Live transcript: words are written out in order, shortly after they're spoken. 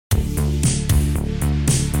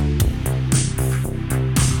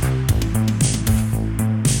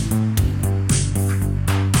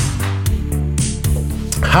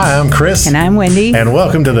Hi, I'm Chris. And I'm Wendy. And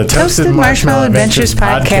welcome to the Toasted Marshmallow Adventures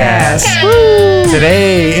podcast.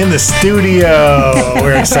 Today in the studio,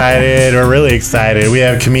 we're excited. We're really excited. We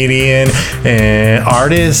have comedian and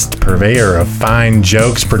artist, purveyor of fine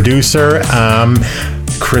jokes, producer,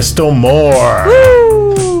 Crystal Moore.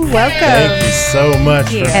 Welcome. Thank you so much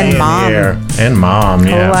for And being mom. here. And mom,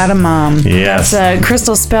 yeah. A lot of mom. Yes. That's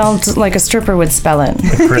Crystal spelled like a stripper would spell it.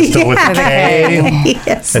 Crystal with a K.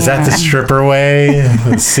 Yes. Is that the stripper way?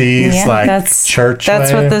 The C's like that's church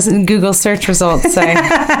That's way? what the Google search results say.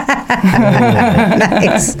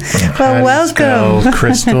 Nice. Well, How do you spell welcome.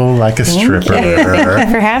 Crystal like a stripper.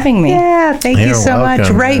 for having me. Yeah, thank you You're so much.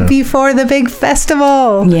 welcome, Right yeah. before the big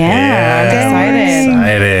festival. Yeah, I'm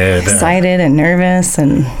Excited. excited and nervous,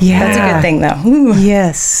 and Yeah. that's a good thing though. Ooh.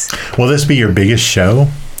 Yes. Will this be your biggest show?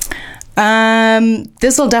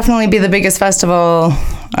 This will definitely be the biggest festival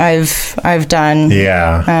I've done.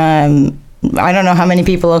 Yeah. I don't know how many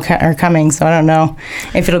people are coming, so I don't know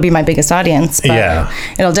if it'll be my biggest audience. But Yeah.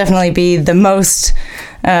 it'll definitely be the most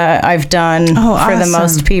I've done Oh, for the awesome.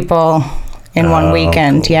 most people in one Oh,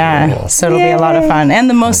 weekend. cool. Yeah, so it'll be a lot of fun, and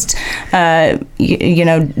the most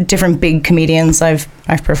different big comedians I've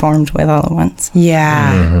performed with all at once.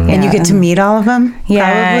 Yeah. And you get to meet all of them?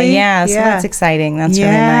 Yeah, Probably? yeah. So that's exciting. That's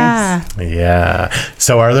really yeah. nice. Yeah.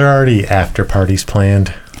 So are there already after parties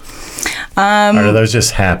planned? Or do those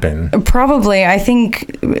just happen? Probably, I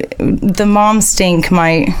think the mom stink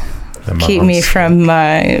might The keep me moms?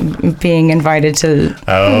 from being invited to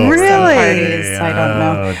Oh, Really? parties. I don't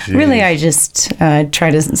know. Oh, geez. Really, I just try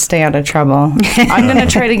to stay out of trouble. I'm going to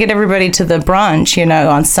try to get everybody to the brunch,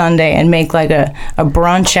 on Sunday and make like a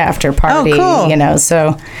brunch after party, cool.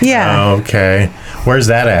 So Yeah. Okay. Where's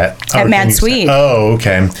that at? At can Mad you say- Sweet. Oh,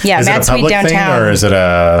 okay. Yeah, is Mad it a Sweet public thing, downtown. or is it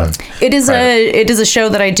a? it is a show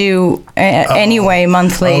that I do anyway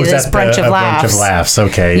monthly. Oh, is This that brunch a of laughs. Bunch of laughs.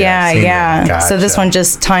 Okay. Yeah, I've seen yeah. that. So this Gotcha. one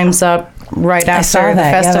just times up right after saw the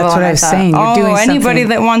that. Yeah, festival. that's what and I was thought, saying. You're doing anybody something-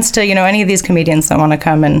 that wants to, any of these comedians that want to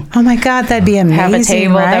come and Oh my God, that'd be amazing. have a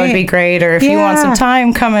table, right? that would be great. Or if you want Yeah. some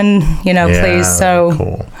time, come and, Yeah, please. So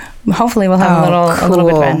cool. hopefully we'll have Oh, a little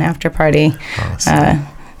bit of cool. an after party. Awesome.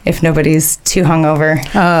 If nobody's too hungover.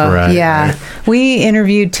 Oh, Right, yeah. right. We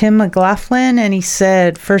interviewed Tim McLaughlin, and he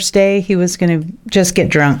said first day he was going to just get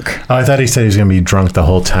drunk. Oh, I thought he said he was going to be drunk the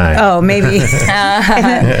whole time. Oh, maybe.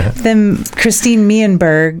 then Christine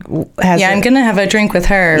Meehenberg has. Yeah, I'm going to have a drink with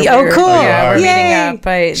her. Oh, cool. Yeah, we're Yay.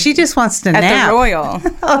 meeting up She just wants to at nap. the Royal.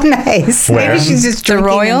 Oh, nice. Where? Maybe she's just The drinking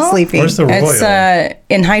Royal? and sleeping. Where's the Royal? It's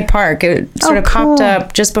in Hyde Park. It sort of cool. popped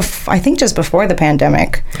up just before, I think just before the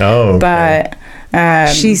pandemic. Oh, okay. But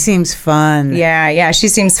She seems fun. yeah, she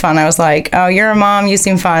seems fun. I was like, oh, you're a mom. You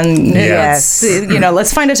seem fun. Yes.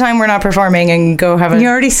 Let's find a time we're not performing and go have a You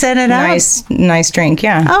already set it up? nice drink.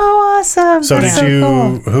 Yeah. Oh, awesome. So That's did you?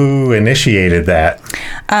 cool. Who initiated that?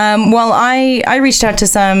 Well, I reached out to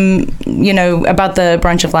some, about the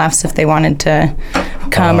brunch of laughs if they wanted to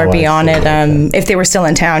come Oh, or be I on see. it. Okay. If they were still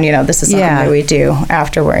in town, this is something Yeah. that we do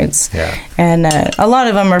afterwards. Yeah. And a lot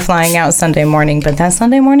of them are flying out Sunday morning, but that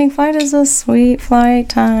Sunday morning flight is a sweet flight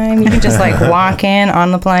time. You can just walk in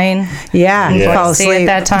on the plane. Yeah, Yeah. fall See asleep.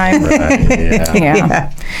 at that time. Right, yeah.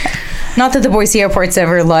 Yeah. Not that the Boise airport's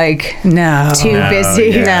ever No. too No, busy.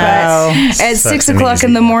 yeah. But at Such 6 an o'clock easy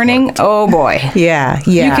in the morning, oh boy. Yeah.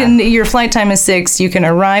 Your flight time is 6. You can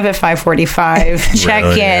arrive at 5:45, check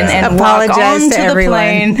Really, in, yeah. and walk Apologize onto to the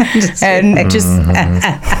everyone. plane, and just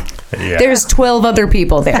Yeah. there's 12 other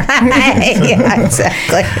people there. Yeah,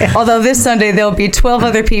 exactly. Although this Sunday there'll be 12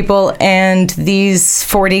 other people and these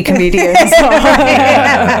 40 comedians.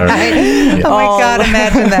 Yeah. Oh my God,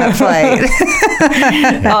 imagine that flight.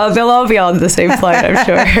 They'll all be on the same flight, I'm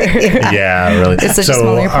sure. Yeah, really. It's such a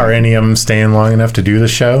small So, airport. are any of them staying long enough to do the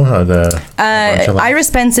show? Or the bunch of Iris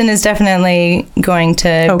Benson is definitely going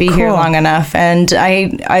to be here cool. long enough, and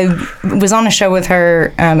I was on a show with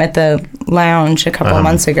her at the lounge a couple of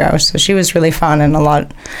months ago, so she was really fun and a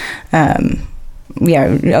lot.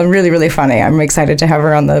 Really, really funny. I'm excited to have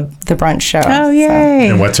her on the brunch show. Oh, so. yay.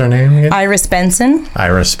 And what's her name again? Iris Benson.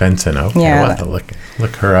 Iris Benson. Okay, Yeah. I'll have to look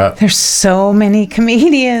her up. There's so many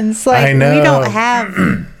comedians. I know. We don't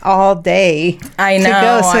have all day I to know.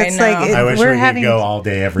 go. So I it's know. like I wish we're we having. could go all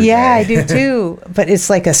day every day. Yeah, I do too. But it's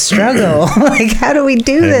like a struggle. Like, how do we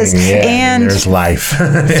do this? And there's life.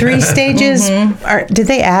 3 stages. Did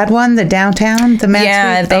they add one? The downtown, the Mad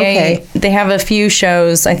Yeah, Suite? they have a few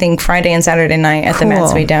shows. I think Friday and Saturday night at the Mad Cool.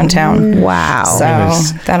 Suite downtown. Wow. So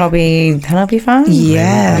Nice. that'll be fun.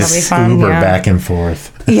 Yes. That'll be Just fun. Uber Yeah. back and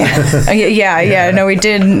forth. Yeah. Yeah. No, we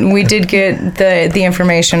did get the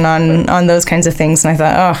information on those kinds of things, and I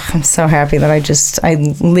thought, oh, I'm so happy that I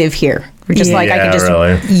live here. We're just like, I can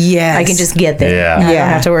just, Yes. I can just get there. Yeah. I don't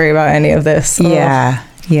have to worry about any of this. Yeah.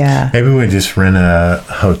 Yeah. Maybe we just rent a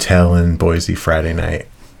hotel in Boise Friday night.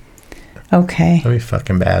 Okay. That'd be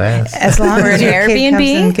fucking badass. As long Or as an your kid comes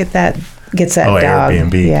Airbnb? and gets that Oh, dog.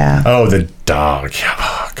 Airbnb. Yeah. Oh, the dog.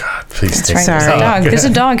 Oh, God. Please take Right, this there's a dog. There's a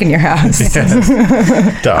dog in your house.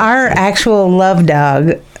 dog. Our actual love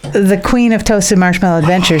dog, the queen of Toasted Marshmallow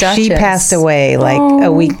Adventures, she Duchess. passed away like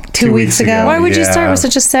two weeks ago. Why would you Yeah. start with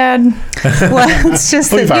such a sad? Well, it's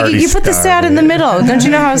just We've that already You put the sad in the middle. Don't you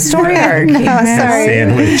know how a story arc? No, sorry.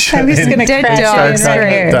 Sandwich. I'm just gonna Dead crash dog. in right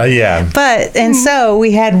here. Yeah. But and so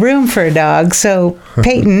we had room for a dog. So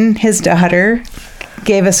Peyton, his daughter,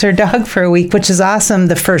 gave us her dog for a week, which is awesome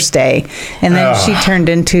the first day, and then she turned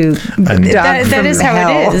into dog That from is how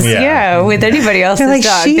hell. it is. Yeah. Yeah, with anybody else's They're like,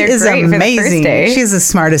 dog, she they're is great for the first amazing. day. She's the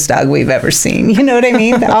smartest dog we've ever seen. You know what I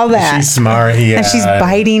mean? All that. She's smart. Yeah. And she's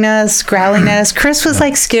biting us, growling at us. Chris was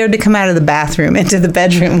like scared to come out of the bathroom into the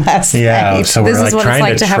bedroom last Yeah. night. So This we're is like what it's trying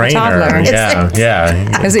like to have a train her. toddler. It's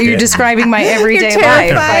Yeah. Is it you're describing my everyday You're life?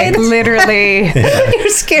 terrified. Like literally, You're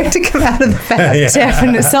scared to come out of the bathroom. Yeah.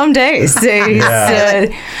 definitely. Some days,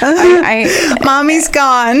 Mommy's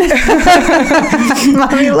gone.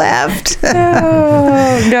 Mommy left.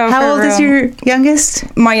 Oh, no, How for old is real. your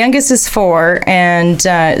youngest? My youngest is 4, and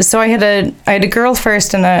so I had a girl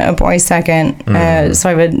first and a boy second. So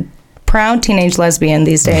I have a proud teenage lesbian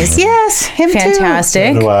these days. Yes, him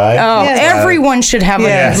Fantastic. So do I. Oh, Yes. everyone should have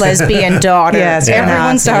Yes. a lesbian daughter. Yes, yeah.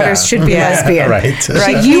 Everyone's daughters should be Yeah. lesbian. Right.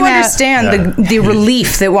 Right. She You came out- understand the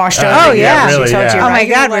relief that washed over Oh, you yeah. when she Really, told yeah. you, Oh my right?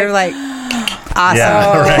 You God, were we were like, awesome.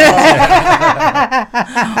 Yeah. Right.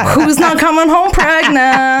 Who's not coming home pregnant?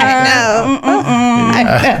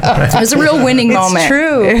 It was a real winning moment. It's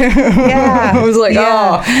true. Yeah. I was like,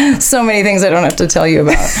 Yeah. oh, so many things I don't have to tell you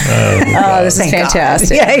about. This is Thank God.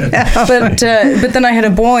 fantastic. Yeah, I know. But then I had a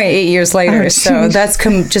boy 8 years later, so that's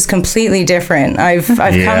just completely different. I've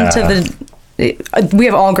come to we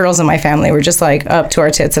have all girls in my family. We're just like up to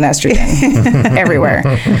our tits in estrogen everywhere,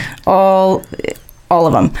 all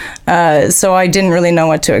of them. So I didn't really know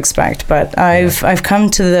what to expect, but I've come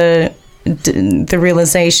to the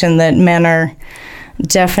realization that men are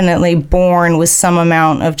definitely born with some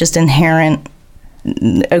amount of just inherent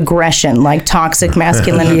aggression, like toxic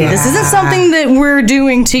masculinity. Yeah. This isn't something that we're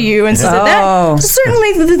doing to you, and so Oh. that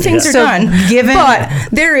certainly the things are So done. given- but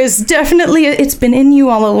there is definitely it's been in you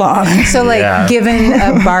all along. So, like, Yeah. given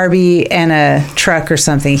a Barbie and a truck or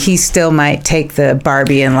something, he still might take the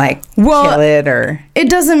Barbie and like Well, kill it, or It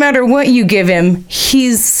doesn't matter what you give him.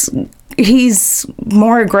 He's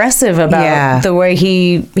more aggressive about Yeah. the way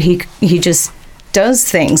he just does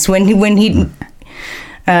things. When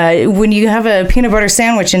you have a peanut butter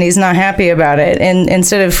sandwich and he's not happy about it, and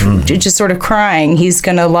instead of just sort of crying, he's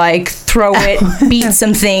gonna like throw it, beat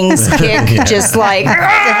some things, kick, just like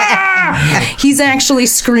he's actually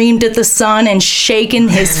screamed at the sun and shaken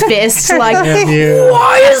his fist like,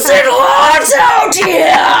 "Why is it hot out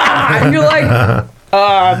here?" And you're like,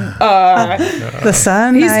 the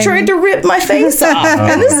sun. he's trying to rip my face off.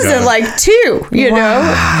 And this is at like 2, you know?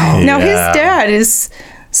 Now, his Yeah. dad is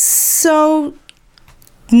so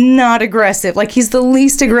not aggressive. Like, he's the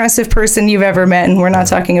least aggressive person you've ever met. And we're not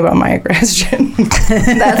talking about my aggression.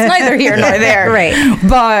 That's neither here nor there. Right.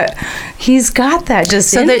 But he's got that just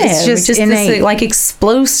So in that him. it's just this, innate. like,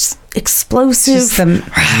 explosive, Just the,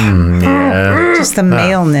 Yeah. just the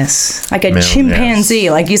maleness. like a Male, chimpanzee.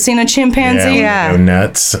 Like, you seen a chimpanzee? Yeah. Go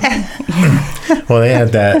nuts. Well, they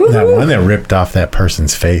had that one that ripped off that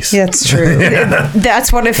person's face. Yeah, it's true.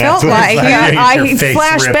 That's what it felt what like. it's like. I Your face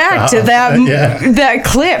flashed ripped back to off. that Yeah. that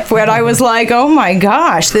clip when I was like, "Oh my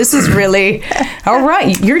gosh, this is really all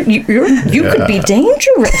right. You could be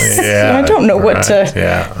dangerous. Yeah, I don't know what right, to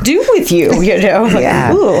yeah. do with you. You know? Like,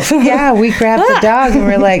 Yeah. ooh. Yeah, we grabbed the dog and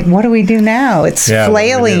we're like, what do we do now? It's Yeah, what do we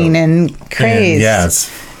do? flailing and And, crazed. yeah, it's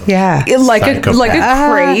Yeah. Like a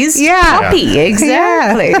Psychopath. crazed yeah. puppy,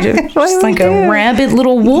 exactly. What Just do we like a do? rabid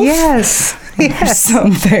little wolf Yes. or Yes. I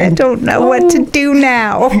something. don't know what to do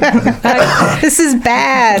now. This is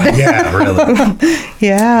bad. yeah, really.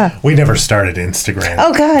 Yeah. We never started Instagram.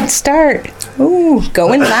 Oh God, start. Ooh,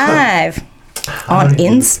 going live on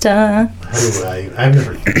Insta. I've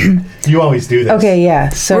never. You always do this. Okay, yeah.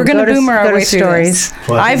 So We're gonna go to- boomer our go to way through stories. this.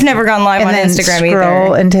 I've never gone live And on then Instagram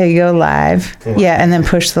scroll either. until you go live. Yeah, and then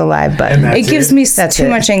push the live button. And It that's gives it? me That's too it.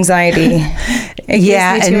 much anxiety.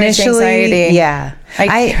 Yeah, gives me too much initially, anxiety. yeah.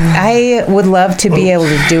 I- I would love to be able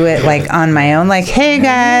to do it like on my own. Like, hey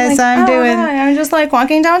guys, Like, I'm oh, doing. hi, I'm just like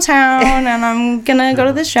walking downtown and I'm gonna go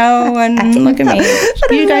to the show and look at me.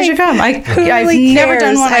 You guys should come. I've Who really never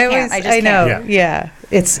done cares? one. I can't. I just know. can't. Yeah.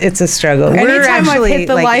 it's a struggle. We're Anytime I've actually hit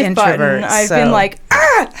the like life button, introverts. I've so. been like,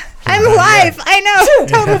 I'm live. I know.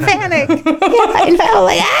 Total panic. Yeah, I know.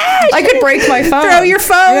 Like, I could break my phone. throw your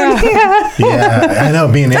phone. Yeah. Yeah, I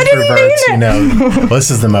know. Being introverts,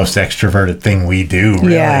 this is the most extroverted thing we do.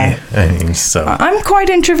 Really. Yeah. I mean, so I'm quite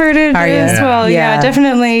introverted Are you? as well. Yeah. Yeah,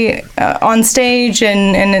 definitely on stage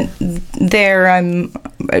and there I'm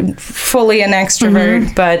fully an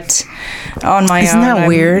extrovert, but on my Isn't own, that I'm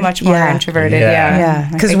weird? much more Yeah. introverted. Yeah. Yeah,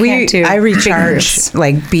 because I I recharge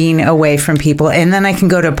like being away from people, and then I can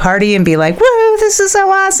go to a party and be like, "Woo, this is so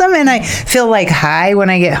awesome!" And I feel like high when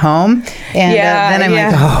I get home, and then I'm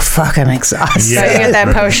like, "Oh fuck, I'm exhausted." So you get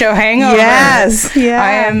that post-show hangover. Yes, yeah.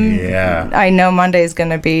 I am. Yeah. I know Monday's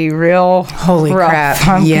going to be real. Holy rough. crap!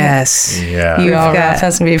 I'm Yes, Yeah. You've You've got-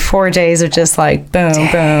 That's going to be 4 days of just like boom,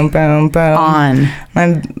 boom, boom, boom. on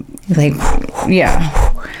I'm like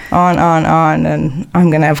on, and I'm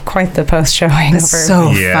going to have quite the post-show hangover.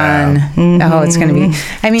 so Yeah. fun. Oh, it's going to be.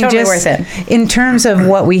 I mean, Totally just worth it. in terms of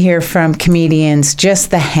what we hear from comedians,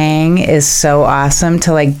 just the hang is so awesome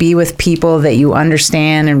to like be with people that you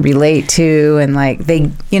understand and relate to, and like they,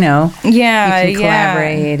 Yeah, you can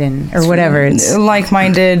collaborate and or whatever. It's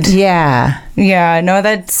like-minded. yeah, Yeah, no,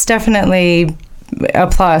 that's definitely a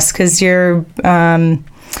plus because you're.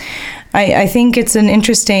 I think it's an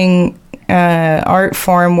interesting art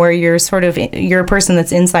form where you're you're a person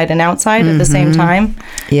that's inside and outside at the same time.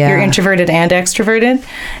 Yeah. You're introverted and extroverted,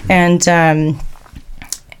 and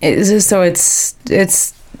so it's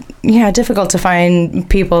difficult to find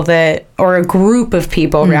people or a group of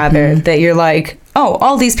people rather that you're like, oh,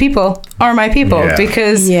 all these people are my people Yeah.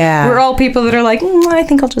 because Yeah. we're all people that are like, I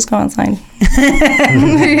think I'll just go outside.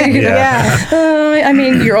 I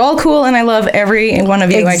mean, you're all cool, and I love every one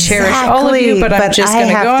of you. I cherish all of you, but I'm just going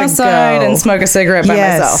to go outside and smoke a cigarette by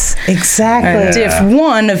myself. Exactly. And if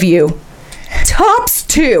one of you, tops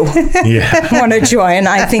two, Yeah. want to join,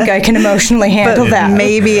 I think I can emotionally handle that.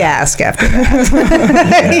 Maybe ask after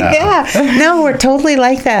that. Yeah. No, we're totally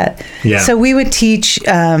like that. Yeah. So we would teach.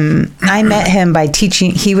 I met him by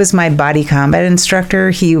teaching. He was my body combat instructor.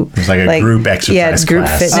 He was like a group exercise Yeah, it's group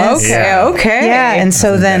class. fitness. Okay. Yeah, and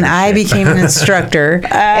so then I became an instructor,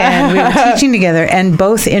 and we were teaching together, and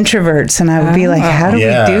both introverts. And I would be like, "How do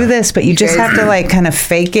Yeah. we do this?" But you just have to like kind of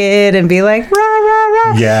fake it and be like, "Rah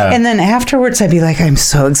rah rah." Yeah. And then afterwards, I'd be like, "I'm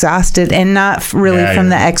so exhausted," and not really Yeah, from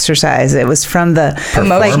yeah. the exercise. It was from the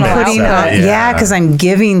Emotional like putting outlet. on. Yeah, because I'm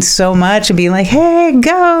giving so much and being like, "Hey,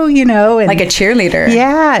 go," and Like a cheerleader.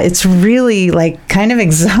 yeah, it's really like kind of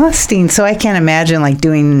exhausting. So I can't imagine like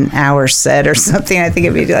doing an hour set or something. I think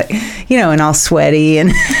it'd be like, and all sweaty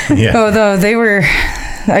and Yeah. Although they were,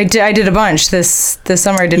 I did a bunch this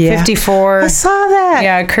summer. I did Yeah. 54. I saw that.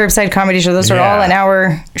 Yeah, curbside comedy show. Those are Yeah. all an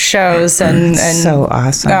hour shows, and So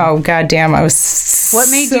awesome. Oh goddamn! I was. What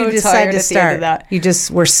made so you decide tired to at the end of start? that. You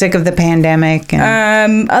just were sick of the pandemic.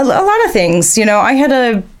 And, A lot of things. I had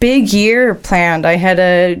a big year planned. I had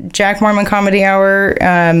a Jack Mormon Comedy Hour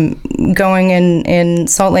going in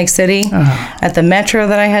Salt Lake City at the Metro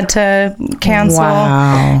that I had to cancel.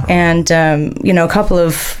 Wow. And, a couple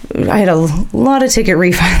of, I had a lot of ticket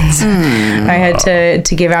refunds I had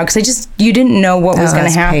to give out because you didn't know what was going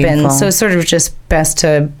to that's happen. painful. So it's sort of just best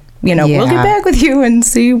to, we'll Yeah. get back with you and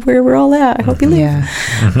see where we're all at. I hope you leave. yeah.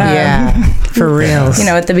 Yeah. For real.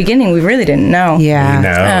 At the beginning, we really didn't know. Yeah.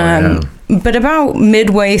 No, But about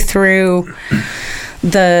midway through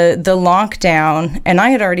the lockdown, and I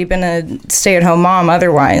had already been a stay-at-home mom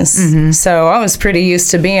otherwise, so I was pretty used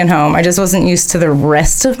to being home. I just wasn't used to the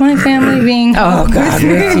rest of my family being Oh home God,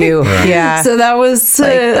 with you. Yeah. So that was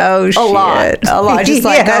oh, a lot. Just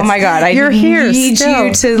like, Yes. oh my God, I You're here need still.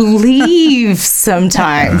 you to leave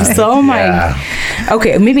sometimes. Oh my, Yeah.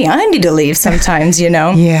 okay, maybe I need to leave sometimes.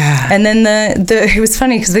 Yeah. And then it was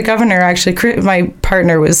funny because the governor actually, my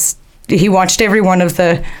partner he watched every one of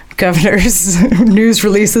the governor's news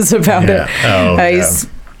releases about Yeah. it. Oh, yeah.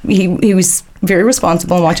 He was very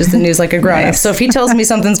responsible and watches the news like a grown-up. Nice. So if he tells me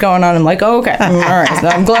something's going on, I'm like, oh, okay, all right.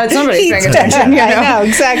 I'm glad somebody's paying attention. I know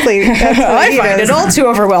exactly. That's what I he find does. it all too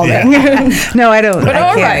overwhelming. No, I don't. But I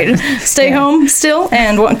all can't. right, stay home still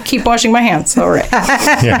and keep washing my hands. All right,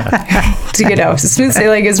 Yeah. to get out smooth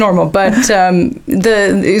sailing is normal. But so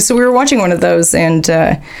we were watching one of those, and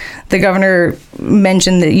the governor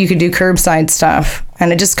mentioned that you could do curbside stuff,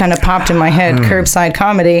 and it just kind of popped in my head, curbside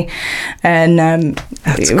comedy, and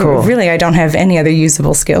That's cool. Really, I don't have any other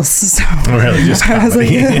usable skills. So Really, just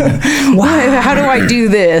comedy. how do I do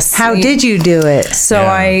this? How did you do it? So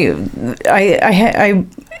Yeah. I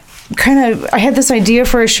had this idea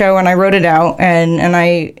for a show, and I wrote it out, and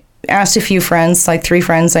I asked a few friends, like 3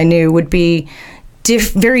 friends I knew would be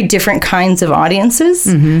very different kinds of audiences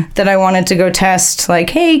that I wanted to go test. Like,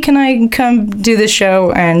 hey, can I come do this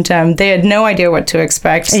show? And they had no idea what to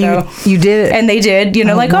expect. So you did it. And they did,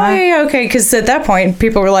 oh, yeah, okay. Because at that point,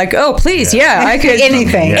 people were like, oh, please, I could.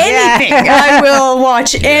 Anything. Anything. I will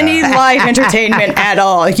watch any live entertainment at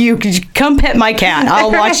all. You come pet my cat.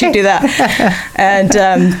 I'll watch you do that. And,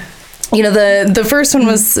 the first one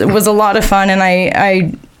was a lot of fun. And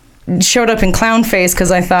I showed up in clown face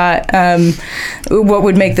because I thought what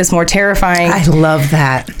would make this more terrifying. I love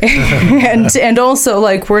that. and also,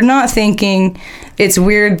 like, we're not thinking it's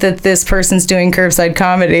weird that this person's doing curbside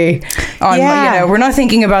comedy we're not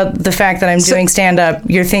thinking about the fact that I'm doing stand-up.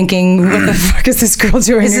 You're thinking, what the fuck is this girl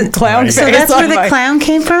doing in clown face? So that's where the clown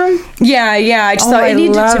came from? Yeah. I just thought it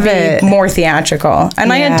needed to be more theatrical.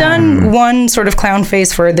 And I had done one sort of clown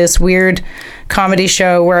face for this weird comedy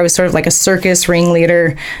show where I was sort of like a circus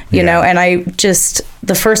ringleader, and I just,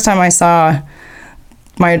 the first time I saw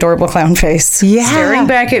my adorable clown face staring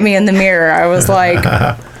back at me in the mirror, I was like,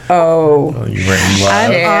 oh,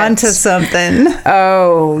 I'm onto something.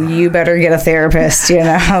 Oh, you better get a therapist,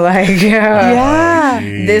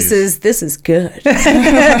 this is good.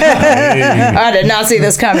 I did not see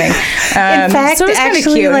this coming. In fact, so it was kind of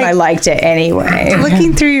cute, and I liked it anyway.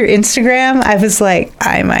 Looking through your Instagram, I was like,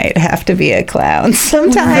 I might have to be a clown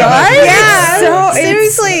sometime. Right? Yeah, so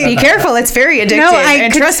seriously. Be careful, it's very addictive. No,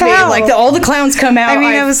 and trust me, like all the clowns come out.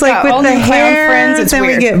 I was like, with the hair, friends, it's then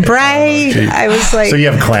weird. We get bright. I was like, so you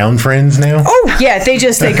have clown friends now? Oh yeah, they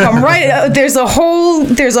come right. There's a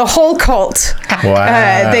whole cult.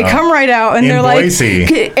 Wow. They come right out, and they're Boise.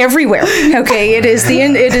 Like everywhere. Okay, it is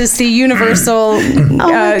the universal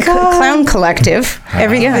clown collective.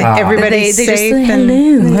 Everybody's they safe just say, and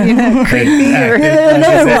hello.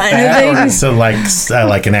 Another one. So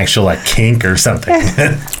like an actual like kink or something.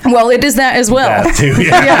 Well, it is that as well. That too,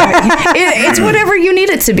 it's whatever you need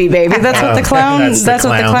it to to be, baby. That's what the clown. That's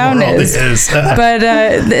what the clown is. But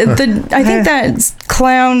I think that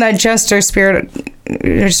clown, that jester spirit,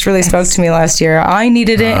 just really spoke to me last year. I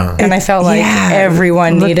needed it, and I felt like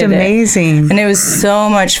everyone needed amazing. it. And it was so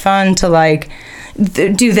much fun to like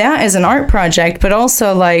do that as an art project, but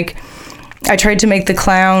also like I tried to make the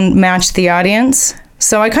clown match the audience.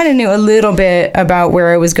 So I kind of knew a little bit about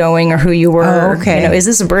where I was going or who you were. Oh, okay. You know, is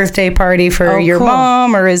this a birthday party for your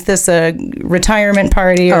mom, or is this a retirement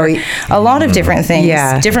party, or a lot of different things?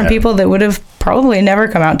 Yeah. Different people that would have probably never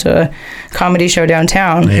come out to a comedy show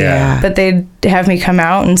downtown. Yeah. But they'd have me come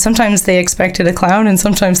out, and sometimes they expected a clown, and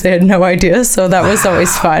sometimes they had no idea. So that was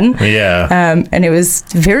always fun. Yeah. And it was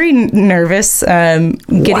very nervous getting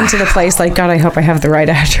to the place. Like, God, I hope I have the right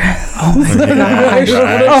address. Oh my gosh.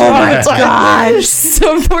 Oh my gosh.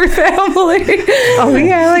 Some poor family. Oh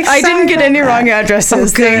yeah. Like I didn't get any wrong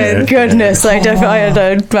addresses. Thank goodness. I had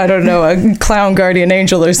I don't know, a clown guardian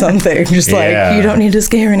angel or something. Just like, you don't need to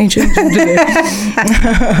scare any children today.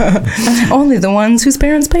 Only the ones whose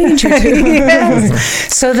parents paid you to.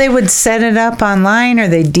 Yes. So they would set it up online, or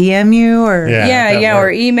they DM you, or or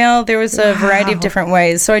email. There was a variety of different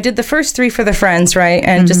ways. So I did the first 3 for the friends, right,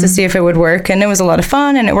 and just to see if it would work, and it was a lot of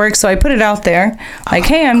fun, and it worked. So I put it out there, like,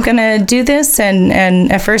 hey, I'm gonna do this, and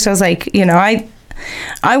at first I was like, you know, I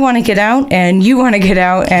want to get out, and you want to get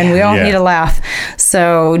out, and we all need a laugh.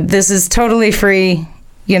 So this is totally free.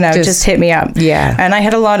 You know, just hit me up. Yeah. And I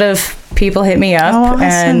had a lot of people hit me up. Oh, awesome.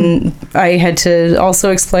 And I had to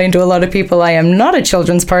also explain to a lot of people I am not a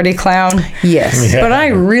children's party clown. Yes. But I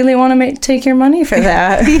really want to take your money for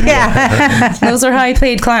that. Yeah. Those are high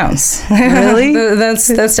paid clowns. Really? That's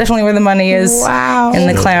definitely where the money is in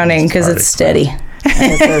the clowning, because it's steady.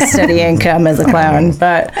 It's a steady income as a clown,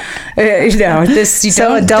 but you know,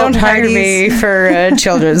 don't hire me for a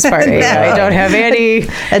children's party. No. I don't have any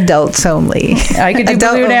adults only. I could do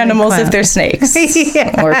balloon animals if they're snakes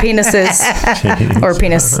or penises or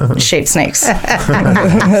penis-shaped snakes.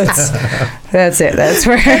 That's it. That's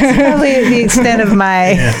probably the extent of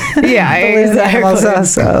my animals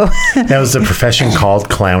also. That was a profession called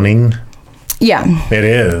clowning. Yeah, it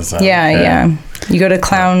is. Yeah. You go to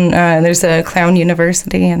clown. There's a clown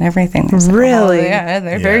university and everything. Really?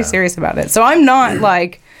 They're very serious about it. So I'm not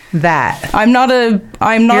like that. I'm not a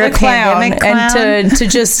clown. clown. And to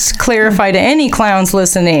just clarify to any clowns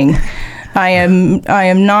listening, I am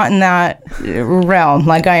not in that realm.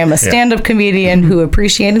 Like, I am a stand-up comedian who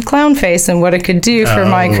appreciated clown face and what it could do for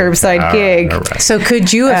my curbside gig. Right. So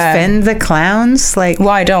could you offend the clowns? Like, well,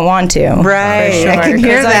 I don't want to. Right. Sure, I can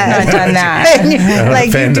hear that. I've not done that.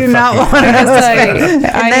 Like, you do not want to.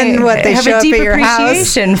 And then what, they have show a deep up at your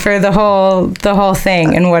appreciation house? for the whole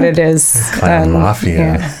thing and what it is. Clown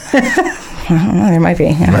mafia. I don't know, there might be.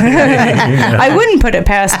 I wouldn't put it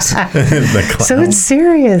past. The clown. So it's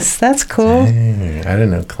serious. That's cool. Dang, I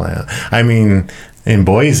didn't know clown. I mean, in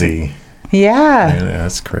Boise. Yeah.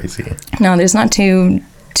 That's crazy. No, there's not too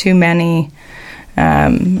many,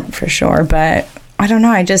 for sure. But I don't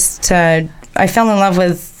know. I just I fell in love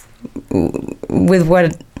with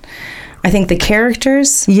what I think the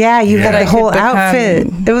characters. Yeah, you had Yeah. a whole outfit.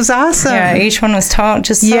 It was awesome. Yeah, each one was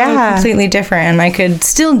just so completely different, and I could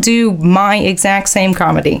still do my exact same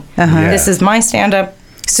comedy. Yeah. This is my stand-up.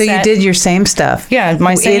 So set. you did your same stuff. Yeah,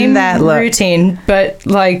 my same in that look. routine, but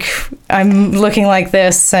like I'm looking like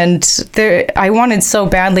this, and I wanted so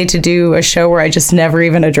badly to do a show where I just never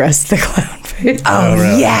even addressed the clown face. Oh,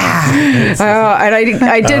 really? yeah. And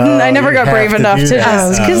I didn't. I never you got have brave to enough do to that.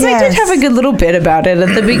 just because I did Yes. have a good little bit about it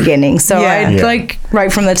at the beginning. So Yeah. I'd Yeah. like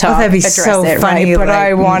right from the top that'd be address so it, funny, right? But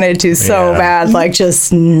I like- wanted to so Yeah. bad, like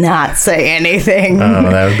just not say anything. Oh,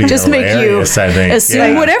 that would be just make you hilarious, I think.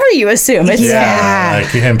 assume Yeah. whatever you assume. It's Yeah.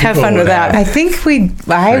 Like, and Have people fun with would that. I think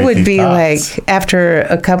I would Crazy be thoughts. like, after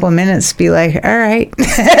a couple of minutes, be like, all right,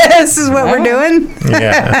 this is what we're doing.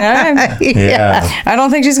 Yeah. fun. Yeah. I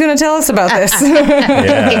don't think she's going to tell us about this.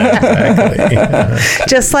 Yeah. Exactly.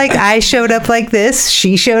 Just like I showed up like this,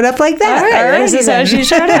 she showed up like that. All right, this is how she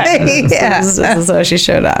showed up. Yeah. This is how she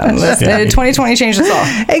showed up. Yeah. 2020 changed us all.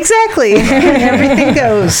 Exactly. Everything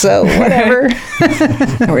goes. So whatever.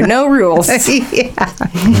 There were no rules. Yeah.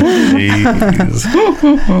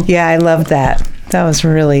 Jeez. Yeah, I love that. That was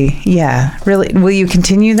really. Will you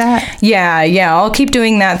continue that? Yeah. I'll keep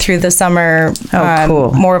doing that through the summer. Oh,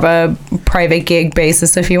 cool. More of a private gig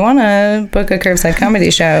basis. If you want to book a curbside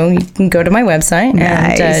comedy show, you can go to my website and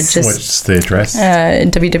Nice. just What's the address?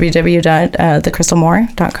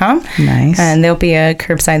 www.thecrystalmore.com. Nice. And there'll be a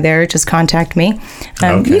curbside there. Just contact me.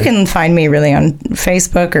 Okay. You can find me really on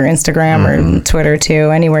Facebook or Instagram or Twitter too.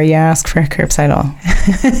 Anywhere you ask for a curbside, I'll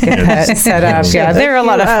get that set up. Yeah, they're a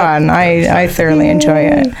lot of fun. I thoroughly enjoy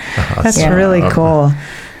it. That's Yeah. really cool.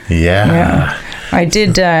 Yeah. I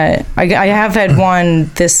did. I have had one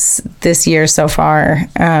this year so far.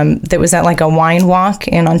 That was at like a wine walk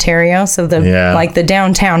in Ontario. So the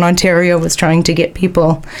downtown Ontario was trying to get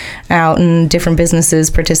people out, and different businesses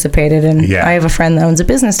participated. And Yeah. I have a friend that owns a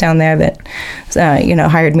business down there that,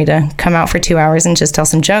 hired me to come out for 2 hours and just tell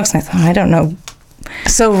some jokes. And I thought, I don't know.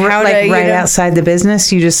 So right outside the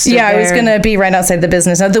business, you just stood I was there? going to be right outside the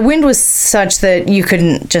business. Now, the wind was such that you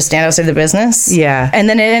couldn't just stand outside the business. Yeah. And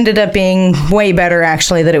then it ended up being way better,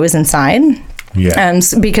 actually, that it was inside. Yeah.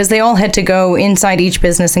 Because they all had to go inside each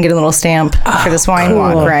business and get a little stamp for this wine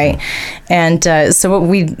walk, right? And so what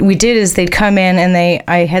we did is they'd come in and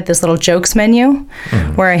I had this little jokes menu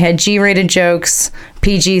where I had G-rated jokes,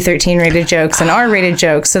 PG-13 rated jokes, and R-rated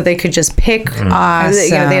jokes, so they could just pick.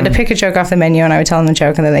 Awesome. They had to pick a joke off the menu, and I would tell them the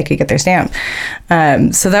joke, and then they could get their stamp.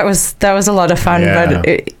 So that was a lot of fun, Yeah. but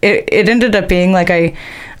it ended up being like I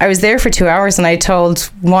was there for 2 hours, and I told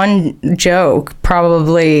one joke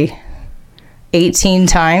probably 18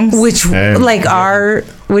 times. Which one?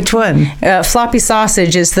 Floppy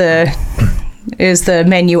sausage is the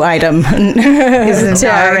menu item. Is it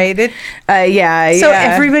R-rated? Yeah. So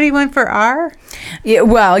everybody went for R? Yeah,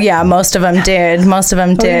 well, yeah, most of them did.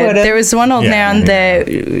 would've. There was one old man that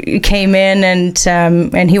came in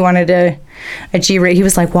and he wanted a G-rate. He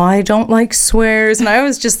was like, "Well, I don't like swears," and I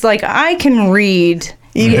was just like, "I can read."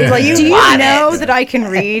 Do you know that I can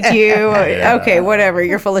read you? Okay, whatever.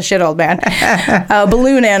 You're full of shit, old man.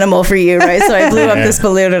 Balloon animal for you, right? So I blew up this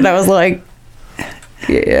balloon, and I was like,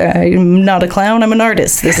 yeah, I'm not a clown. I'm an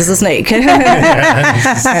artist. This is a snake. But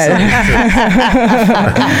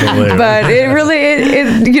it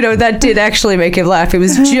really, that did actually make him laugh. It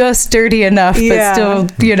was just dirty enough, but still,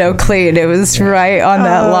 clean. It was right on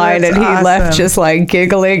that line, and he left just like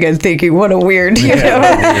giggling and thinking, "What a weird."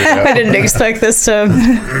 I didn't expect this to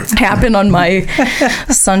happen on my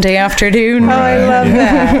Sunday afternoon. Oh, I love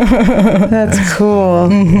that. That's cool.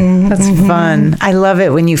 That's fun. I love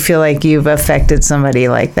it when you feel like you've affected somebody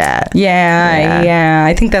like that. Yeah.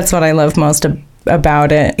 I think that's what I love most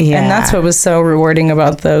about it. Yeah. And that's what was so rewarding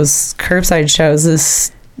about those curbside shows is,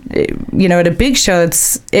 at a big show,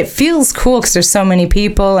 it feels cool because there's so many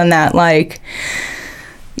people and that, like,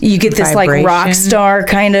 you get this Vibration. like rock star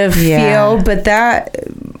kind of feel. But that,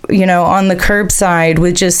 on the curbside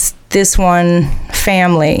with just this one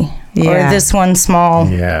family or this one small,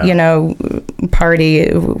 party,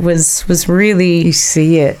 it was really... You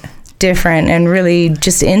see it. different and really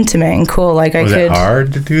just intimate and cool. Like Was it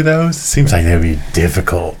hard to do those? It seems like that would be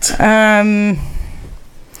difficult.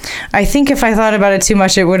 I think if I thought about it too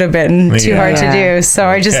much, it would have been too hard to do. So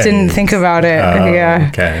I just didn't think about it.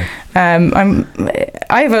 Okay.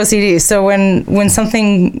 I have OCD, so when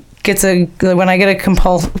something when I get a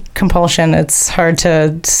compulsion, it's hard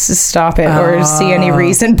to stop it or see any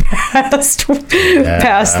reason past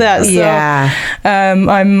that. So,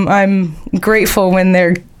 I'm grateful when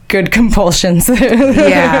they're good compulsions.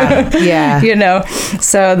 Yeah. You know,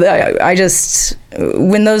 so I just,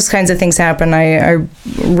 when those kinds of things happen, I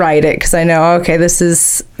write it because I know, okay, this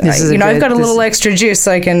is I've got a little extra juice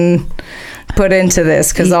I can put into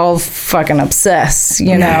this because I'll fucking obsess,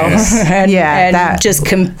 you know,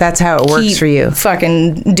 that's how it works for you.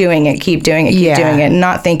 Fucking doing it, keep doing it,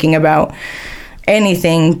 not thinking about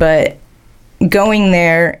anything but going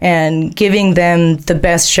there and giving them the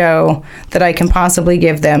best show that I can possibly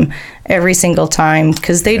give them every single time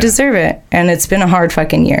because they deserve it. And it's been a hard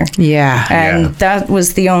fucking year. Yeah. And that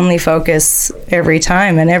was the only focus every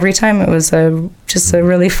time. And every time it was just a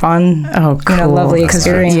really fun, lovely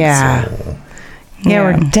experience. Yeah,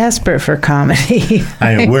 we're desperate for comedy.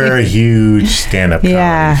 We're huge stand-up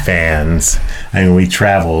comedy fans. We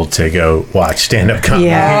traveled to go watch stand-up comedy.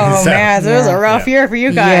 Yeah. Oh, man, it was a rough year for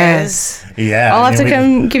you guys. Yes. Yeah. I'll have to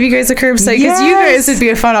come give you guys a curbside because you guys would be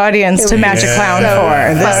a fun audience to match a clown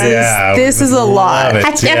for. This is a lot.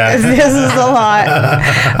 This is a lot.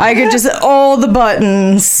 I could just, all the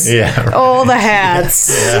buttons, all the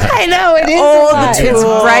hats. I know, it is all the tools. It's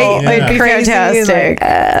bright. It'd be fantastic.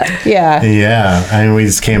 Yeah. We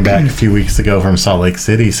just came back a few weeks ago from Salt Lake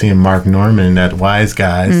City seeing Mark Norman at Wise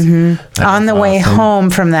Guys. On the way home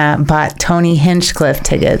from that, bought Tony Hinchcliffe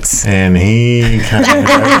tickets. And he kind of...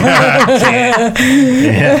 So he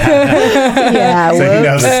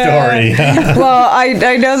knows the story. Well,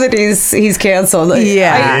 I know that he's canceled.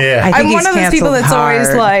 I'm one of those people that's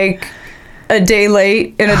always like a day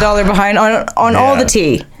late and $1 behind on all the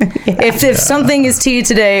tea. If something is tea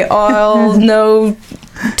today, I'll know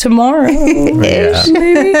tomorrow.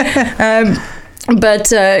 Maybe.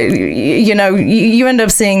 But you end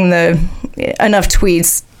up seeing enough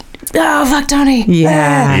tweets. Oh, fuck Tony.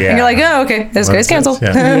 Yeah. And you're like, oh, okay, this guy's canceled.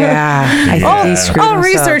 I'll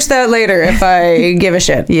research that later if I give a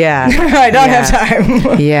shit. Yeah. I don't have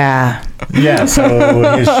time. Yeah. Yeah, so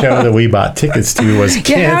his show that we bought tickets to was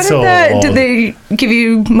canceled. Did they give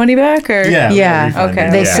you money back? Or? Yeah.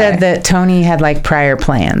 Okay. They said that Tony had like prior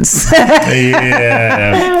plans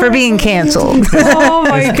for being canceled. Oh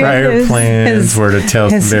my goodness. Prior plans were to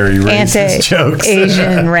tell some very racist jokes.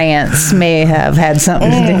 Asian rants may have had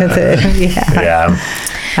something to do with it. Yeah.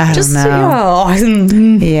 I don't know.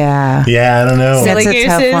 Yeah. Yeah, I don't know. Silly That's a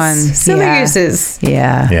tough one. Silly gooses.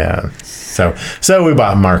 Yeah. Yeah. So we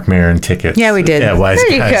bought Mark Maron tickets. Yeah, we did. Yeah, Wise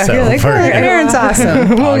Guys. You're like, Maron's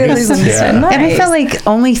awesome. Nice. And I felt like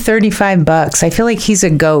only $35. I feel like he's a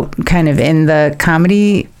goat kind of in the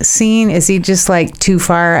comedy scene. Is he just like too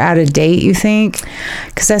far out of date, you think?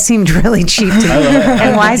 Because that seemed really cheap to me.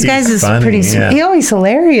 And Wise Guys is funny, pretty sweet. He's always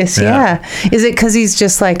hilarious. Yeah. Is it because he's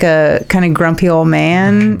just like a kind of grumpy old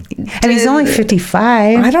man? And he's only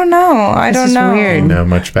 55. I don't know. I don't know. Weird. No,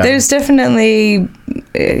 much better. There's definitely,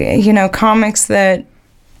 comics that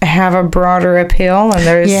have a broader appeal, and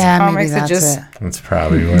there's comics that just that's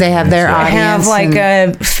probably what they have their audience. Have like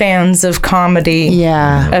a fans of comedy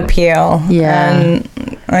appeal. Yeah, and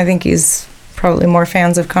I think he's probably more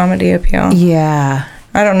fans of comedy appeal. Yeah,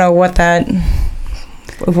 I don't know what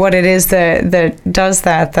it is that does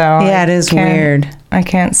that though. Yeah, it is weird. I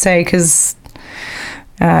can't say because.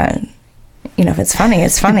 If it's funny,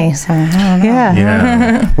 it's funny. So I don't know.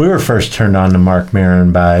 Yeah. We were first turned on to Mark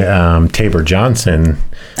Maron by Tabor Johnson.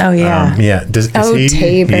 Oh, yeah.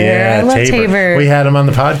 Tabor. Yeah, I love Tabor. We had him on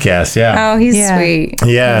the podcast, Oh, he's sweet.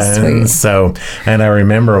 Yeah, he's sweet. And I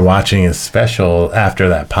remember watching his special after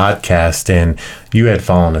that podcast, and you had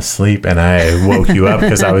fallen asleep, and I woke you up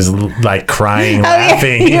because I was like crying,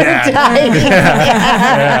 laughing.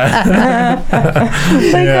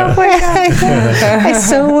 I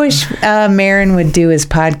so wish Maron would do his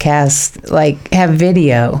podcast, like have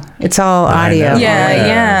video. It's all audio.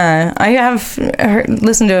 Yeah. I have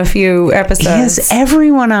listened to a few episodes. He has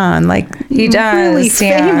everyone on, like he does. Really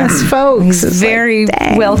famous folks. He's very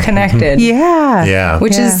well connected. Yeah.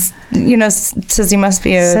 Which is, says he must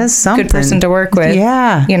be a good person to work with.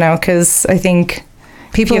 Yeah. Because I think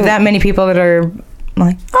you have that many people that are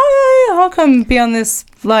like, oh yeah, I'll come be on this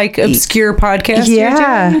like obscure podcast.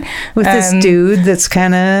 Yeah, with this dude that's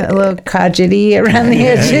kind of a little codgety around the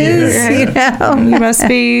edges. You must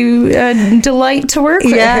be a delight to work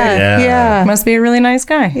with. Yeah. Must be a really nice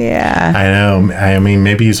guy. Yeah, I know. I mean,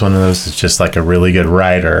 maybe he's one of those that's just like a really good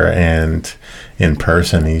writer, and in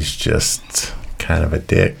person he's just kind of a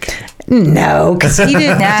dick. No, because he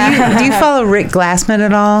didn't. Do you follow Rick Glassman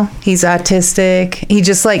at all? He's autistic. He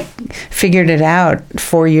just like figured it out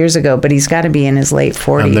 4 years ago, but he's got to be in his late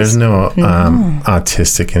 40s. There's no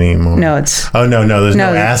autistic anymore. No, it's there's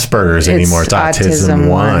no Asperger's anymore. It's autism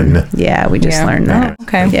 1. Yeah, we just learned that.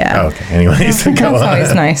 Okay. Yeah. Okay. Anyways, go That's on.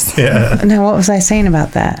 always nice. Yeah. Now, what was I saying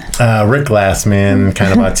about that? Rick Glassman,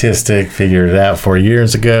 kind of autistic, figured it out 4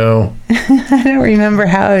 years ago. I don't remember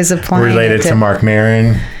how I was applying. Related to Mark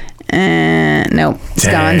Maron. No, it's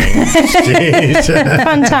gone. Jeez.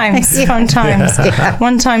 Fun times. Fun times. Yeah.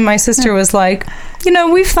 One time my sister was like,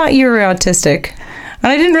 we've thought you were autistic.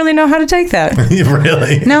 And I didn't really know how to take that.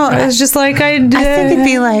 Really? No, I was just like, I think it'd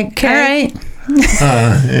be like, all right.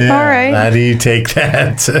 Yeah. All right. How do you take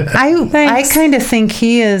that? I kind of think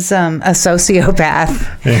he is a sociopath,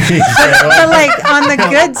 but like on the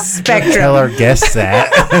good spectrum. Tell our guests that.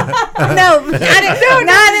 No,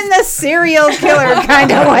 not in the serial killer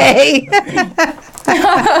kind of way.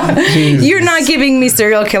 You're not giving me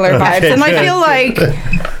serial killer vibes. And I feel like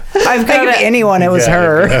I've got anyone. It was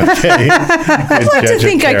her. Okay. I'd like to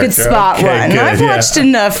think I could spot one. Good, I've watched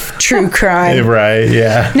enough true crime. Right,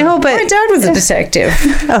 yeah. No, but My dad was a detective.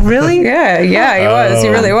 Oh, really? Yeah, he was. He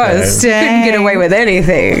really was. Okay. Couldn't get away with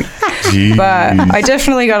anything. Jeez. But I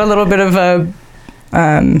definitely got a little bit of a,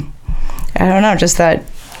 I don't know, just that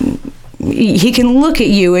he can look at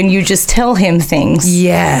you and you just tell him things.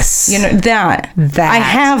 Yes. That. I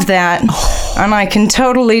have that. And I can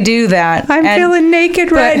totally do that. I'm feeling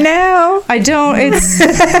naked right now. I don't.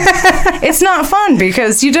 It's not fun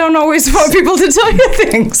because you don't always want people to tell you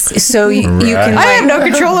things. So you can. I have no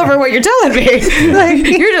control over what you're telling me. Like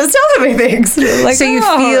you're just telling me things. Like So you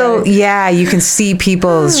feel, you can see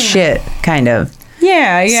people's shit, kind of.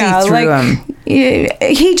 Yeah. See through them.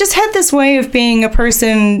 He just had this way of being a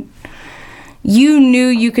person you knew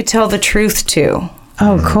you could tell the truth to.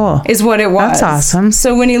 Oh, cool. Is what it was. That's awesome.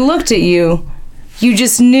 So when he looked at you, you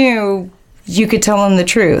just knew you could tell him the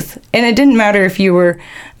truth. And it didn't matter if you were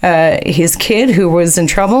his kid who was in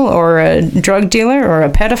trouble or a drug dealer or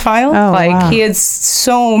a pedophile. Oh, wow. He had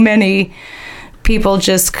so many people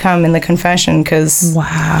just come in the confession because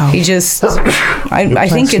he just, I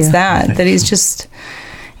think it's that he's just,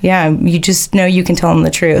 you just know you can tell him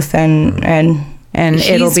the truth and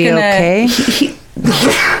it'll be okay.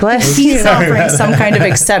 Bless you. He's offering some kind of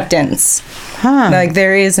acceptance. Like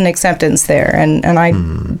there is an acceptance there, and I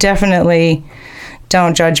definitely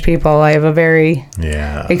don't judge people. I have a very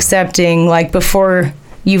accepting. Like before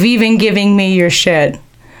you've even given me your shit,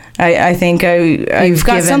 I think I've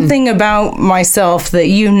got something about myself that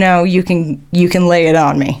you can lay it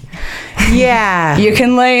on me. Yeah. You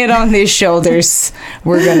can lay it on these shoulders.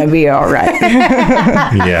 We're going to be all right.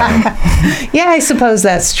 Yeah, I suppose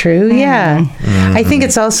that's true. Yeah. I think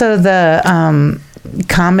it's also the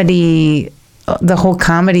comedy, the whole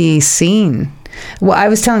comedy scene. Well, I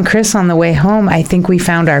was telling Chris on the way home, I think we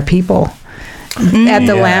found our people at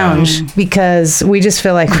the lounge because we just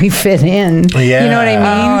feel like we fit in. Yeah. You know what I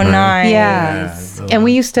mean? Oh, nice. Yeah. And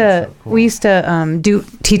we used to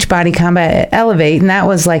teach body combat at Elevate, and that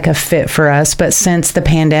was like a fit for us. But since the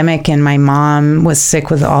pandemic and my mom was sick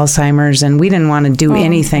with Alzheimer's, and we didn't want to do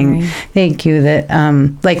anything, thank you, that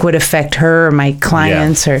like would affect her or my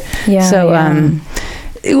clients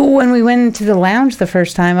when we went into the lounge the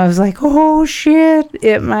first time, I was like, "Oh shit!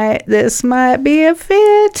 This might be a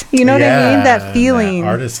fit." You know what I mean? That feeling. That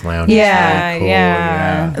artist lounge. Yeah, is so cool.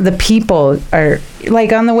 Yeah. The people are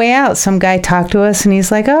like on the way out. Some guy talked to us, and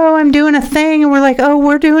he's like, "Oh, I'm doing a thing," and we're like, "Oh,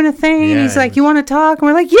 we're doing a thing." Yeah. And he's like, "You want to talk?" And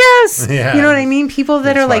we're like, "Yes." Yeah. You know what I mean? People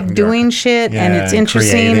that are like doing shit, and it's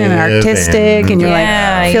interesting and creative artistic, and you're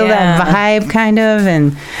like feel that vibe kind of,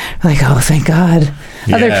 and we're like, "Oh, thank God."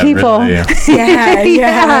 Other people.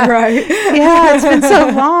 Really, Right. Yeah, it's been so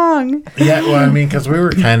long. Yeah, well, I mean, because we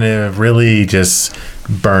were kind of really just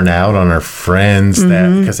burnt out on our friends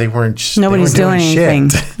because they weren't. Nobody's they weren't doing anything.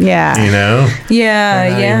 Shit, Yeah. you know.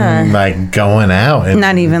 Yeah. Like going out and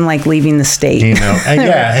not even like leaving the state. you know. And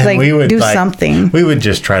and like, we would do something. We would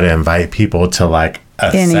just try to invite people to like a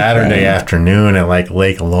Anything. Saturday afternoon at like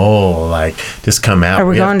Lake Lowell, like just come out. Or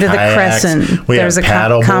we're going to the Crescent. There's a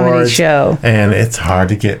comedy boards, show, and it's hard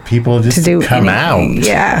to get people just to come anything.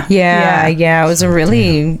 out. Yeah. It was a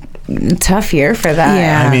really tough year for that.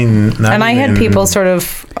 Yeah. I mean, and I had people sort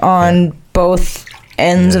of on both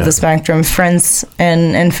ends of the spectrum, friends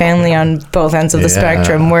and family on both ends of the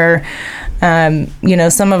spectrum, where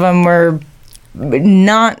some of them were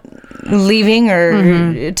not leaving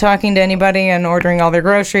or talking to anybody and ordering all their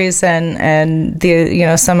groceries, and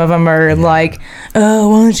the some of them are like, oh,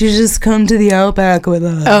 why don't you just come to the Outback with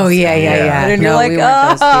us? Oh yeah. And you're like,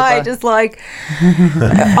 I just like,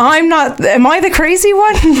 I'm not. Am I the crazy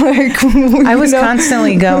one? Like, I was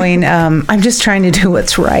constantly going. I'm just trying to do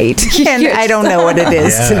what's right, and I don't know what it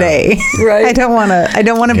is today. Right. I don't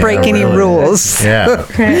want to break any rules. Yeah.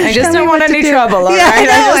 I just don't want any trouble. All Yeah, right?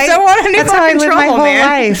 I just don't want any that's how I fucking live trouble, my whole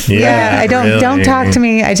man. life. Yeah, I don't talk to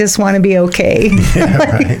me. I just want to be okay.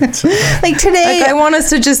 Right. Like today, Like, I want us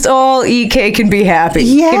to just all eat cake and be happy.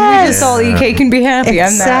 Can we Yes. just all eat cake and be happy?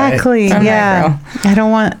 exactly. I'm that Yeah, girl. I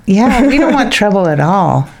don't want. Yeah, we don't want trouble at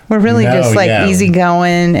all. We're really No, just like yeah.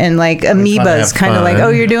 easygoing and like amoebas, have kind of like, fun. oh,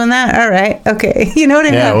 you're doing that? All right, okay. You know what I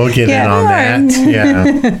mean? Yeah, we'll get in on that. Yeah.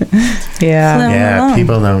 Yeah. Yeah,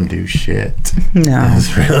 people don't do shit. No.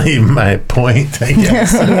 That's really my point, I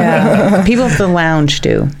guess. Yeah. People at the lounge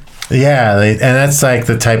do. Yeah, and that's like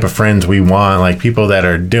the type of friends we want, like people that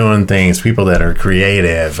are doing things, people that are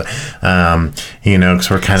creative, because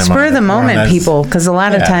we're kind of Spur of the moment people, because a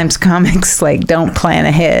lot of Yeah. times comics like don't plan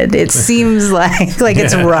ahead. It seems like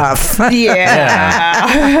it's rough. Yeah,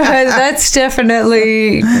 that's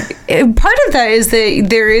definitely part of that. Is that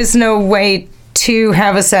there is no way to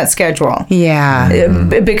have a set schedule. Yeah.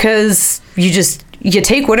 Because you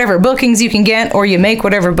take whatever bookings you can get, or you make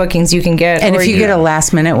whatever bookings you can get. And or if you get a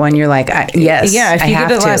last minute one, you're like, yes. yeah, if I you have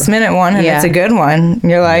get a to. last minute one and Yeah. it's a good one,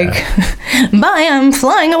 you're like, bye, I'm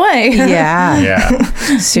flying away. Yeah. Yeah.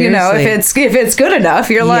 Seriously. You know, if it's good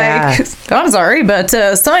enough, you're Yeah. like, I'm sorry, but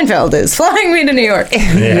Seinfeld is flying me to New York.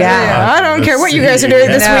 Yeah. I don't care what you guys are doing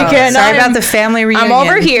this No, weekend. sorry about the family reunion. I'm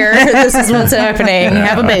over here. This is what's happening.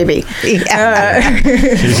 Have a baby. Yeah.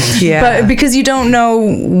 Yeah. But because you don't know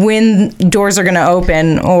when doors are going to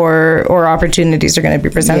open or opportunities are going to be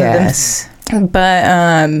presented. Yes.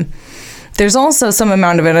 But there's also some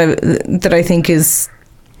amount of it that I think is,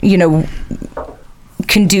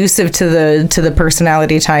 conducive to the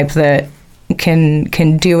personality type that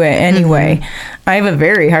can do it anyway. I have a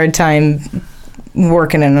very hard time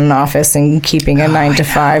working in an office and keeping a 9 to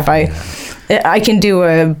 5. I can do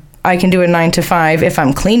a 9 to 5 if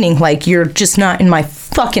I'm cleaning. Like, you're just not in my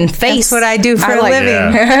fucking face. That's what I do for a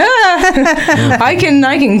living. I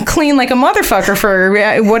can clean like a motherfucker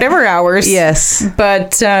for whatever hours. Yes.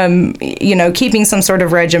 But keeping some sort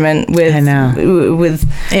of regimen with I know. with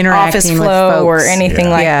Interacting office with flow or folks. anything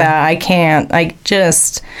like Yeah. that, I can't. I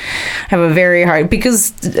just have a very hard,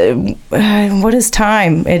 because what is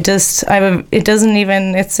time? It doesn't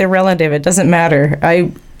even. It's irrelative. It doesn't matter.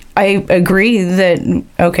 I agree that,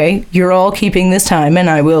 okay, you're all keeping this time, and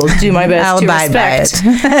I will do my best I'll to abide by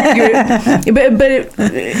respect. But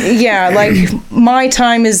like, my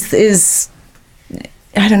time is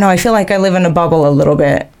I don't know. I feel like I live in a bubble a little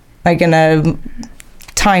bit, like in a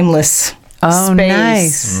timeless Oh, space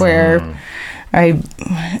nice. where I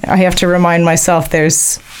have to remind myself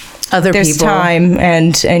there's Other people. time,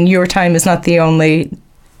 and your time is not the only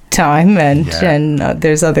time, and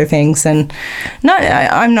there's other things, and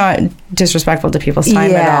I'm not disrespectful to people's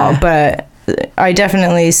time at all, but I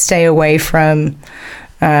definitely stay away from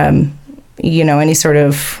any sort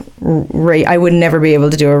of I would never be able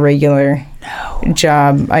to do a regular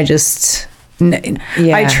job. I just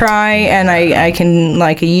I try, and I can,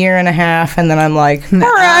 like, a year and a half, and then I'm like, all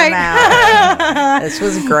right. This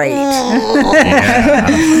was great.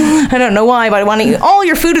 I don't know why, but I want to eat all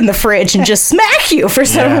your food in the fridge and just smack you for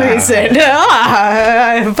some reason.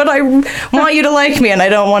 But I want you to like me, and I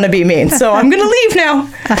don't want to be mean, so I'm going to leave now.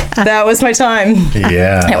 That was my time.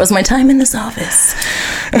 Yeah. That was my time in this office.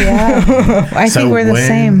 Yeah. I think we're the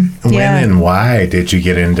same. When and why did you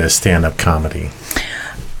get into stand-up comedy?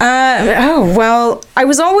 Well, I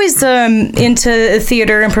was always into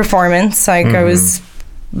theater and performance. Like, I was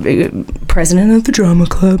president of the drama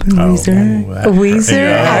club in Weezer.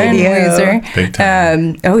 Weezer? Big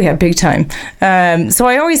time. Big time. So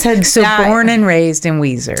I always had Born and raised in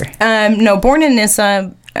Weezer. No, born in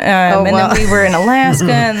Nissa. And then we were in Alaska,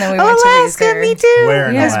 and then we went to Alaska, Weezer. me too. Where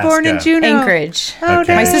in I was born in Alaska? Juneau. Anchorage. Oh,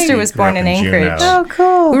 Okay. My nice. sister was Grew up born in in Anchorage. Juneau. Oh,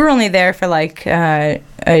 cool. We were only there for like maybe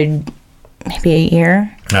a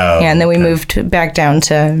year. Oh, Yeah, and then we okay. moved back down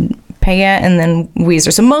to Payette and then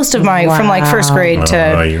Weezer. So most of my, from like first grade Oh,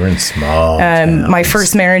 to you were in small my towns.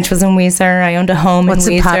 first marriage was in Weezer. I owned a home What's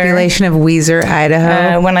in the Weezer. population of Weezer,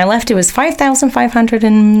 Idaho? When I left, it was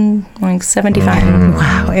 5,575.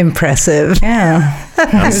 Wow, impressive. Yeah.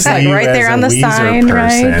 It's like right there on the sign,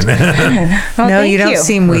 right? Oh, no, you don't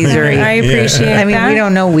seem Weezery. I appreciate that. I mean, we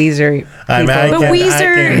don't know Weezer. But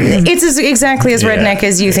Weezer, it's exactly as redneck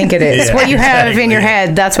as you think it is. Yeah, what you have in your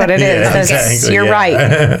head, that's what it is. You're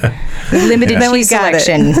right. Limited cheese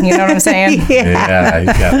selection. You know what I'm saying? Yeah, you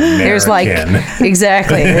got there's like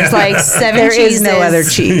exactly. There's like 7 there cheeses. There is no other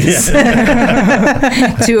cheese.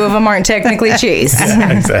 2 of them aren't technically cheese.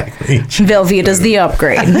 Yeah, exactly. Velveeta's the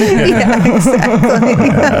upgrade. Yeah, exactly.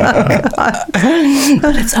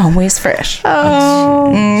 But it's always fresh.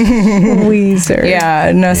 Oh, Weezer.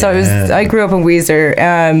 Yeah, no. So I grew up in Weezer,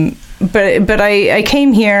 but I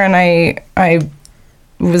came here and I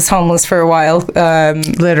was homeless for a while.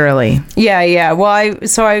 Literally. Yeah. Well, I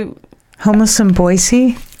homeless in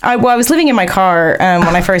Boise. I was living in my car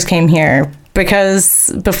when I first came here.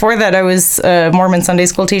 Because before that, I was a Mormon Sunday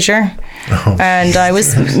school teacher, and I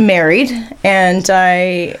was married, and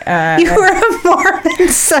you were a Mormon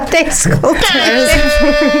Sunday school teacher. I was a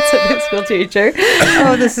Mormon Sunday school teacher.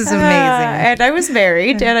 Oh, this is amazing. And I was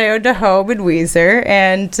married, and I owned a home in Weezer,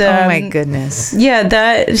 and oh my goodness, yeah,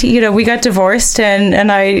 that we got divorced,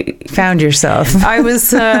 and I found yourself. I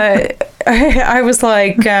was I was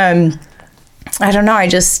like. I don't know. I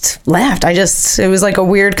just left. It was like a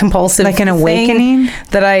weird compulsive, like an awakening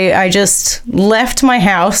that I just left my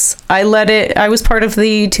house. I was part of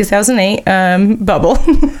the 2008 bubble.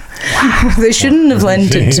 Wow. They shouldn't have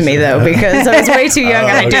lent it to me though, because I was way too young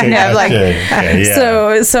and I didn't have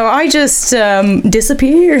So I just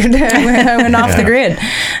disappeared. I went off the grid,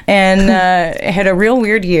 and had a real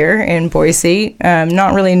weird year in Boise.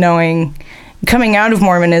 Not really knowing, coming out of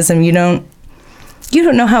Mormonism, you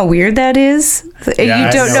don't know how weird that is. Yeah,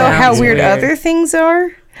 you don't know how weird other things are.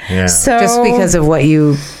 Yeah. So just because of what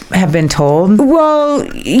you have been told. Well,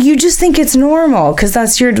 you just think it's normal because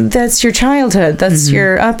that's your childhood. That's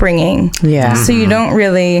your upbringing. Yeah. So you don't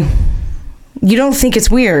think it's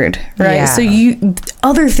weird, right? Yeah. So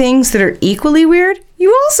other things that are equally weird,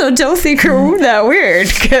 you also don't think are that weird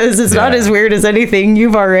because it's not as weird as anything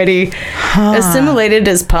you've already assimilated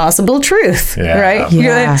as possible truth, right?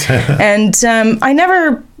 Yeah. And I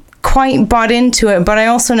never quite bought into it, but I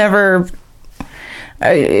also never.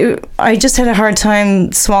 I just had a hard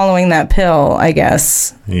time swallowing that pill, I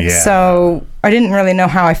guess. Yeah. So I didn't really know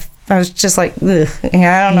how I was just like, ugh, I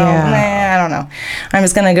don't know. I don't know. I'm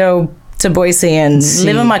just gonna go to Boise and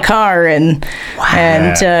live in my car and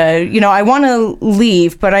I want to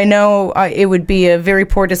leave, but I know it would be a very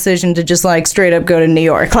poor decision to just like straight up go to New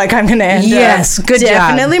York. Like I'm gonna end up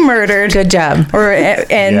definitely murdered. Good job.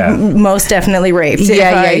 And most definitely raped. If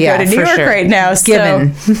I go to New York right now.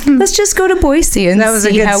 Given. So let's just go to Boise and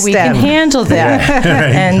see how we can handle that.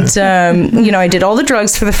 And I did all the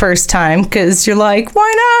drugs for the first time because you're like,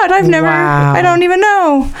 why not? I don't even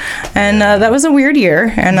know. And that was a weird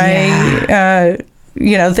year, and I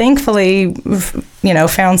thankfully,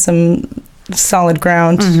 found some solid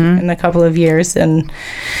ground in a couple of years. And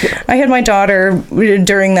I had my daughter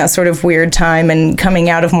during that sort of weird time and coming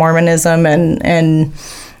out of Mormonism and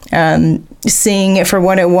seeing it for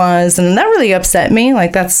what it was. And that really upset me.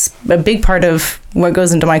 Like that's a big part of what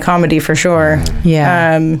goes into my comedy for sure.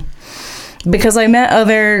 Yeah. Because I met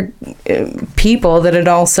other people that had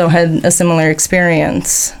also had a similar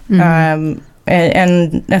experience.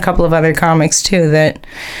 And a couple of other comics too that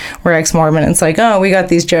were ex-Mormon. It's like, oh, we got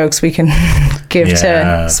these jokes we can give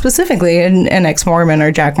to specifically an ex-Mormon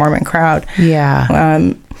or Jack Mormon crowd.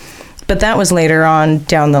 Yeah. But that was later on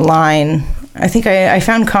down the line. I think I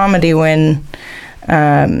found comedy when,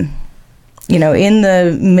 in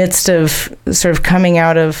the midst of sort of coming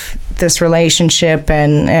out of this relationship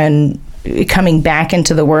and coming back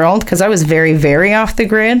into the world, because I was very, very off the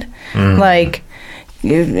grid. Like,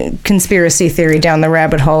 conspiracy theory down the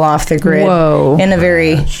rabbit hole off the grid. Whoa. In a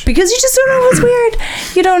very because you just don't know what's weird.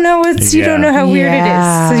 You don't know you don't know how weird it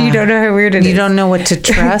is. So you don't know how weird it is. You don't know what to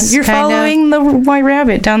trust. You're following the white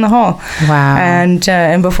rabbit down the hall. Wow.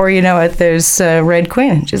 And before you know it, there's Red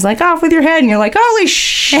Queen. She's like, off with your head, and you're like, holy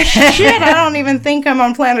shit! I don't even think I'm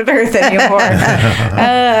on planet Earth anymore.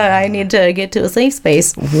 I need to get to a safe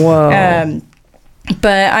space. Whoa.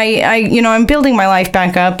 But I'm building my life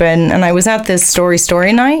back up, and I was at this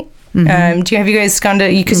story night. Have you guys gone to,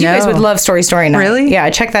 because you guys would love story night. Really? Yeah,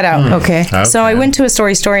 check that out. Okay. So I went to a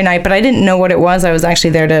story night, but I didn't know what it was. I was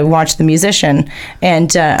actually there to watch the musician,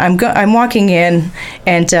 and I'm walking in,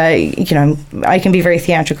 and I can be very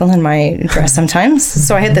theatrical in my dress sometimes.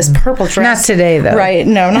 So I had this purple dress. Not today though. Right?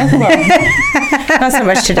 No, not not so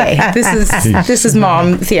much today. This is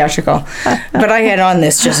mom theatrical, but I had on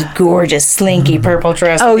this just gorgeous slinky purple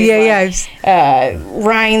dress. Oh yeah,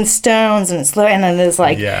 rhinestones, and it's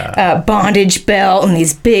like bondage belt and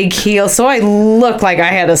these big heels. So I looked like I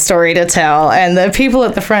had a story to tell. And the people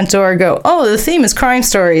at the front door go, "Oh, the theme is crime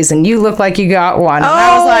stories, and you look like you got one." And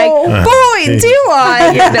I was like, "Boy, do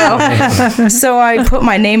I!" You know. So I put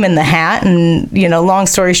my name in the hat, and long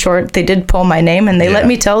story short, they did pull my name, and they let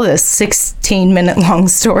me tell this 16-minute long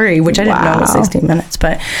story, which I didn't know was 16 minutes,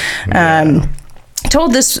 but.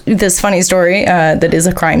 Told this funny story that is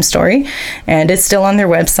a crime story, and it's still on their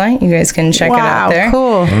website. You guys can check it out there.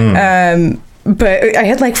 Cool. But I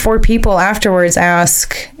had like 4 people afterwards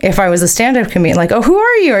ask if I was a stand-up comedian. Like, "Oh, who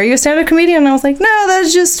are you? Are you a stand-up comedian?" And I was like, "No,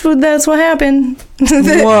 that's what happened."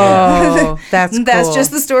 Whoa, that's cool. That's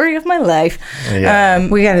just the story of my life. Yeah.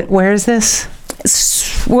 We got it. Where is this?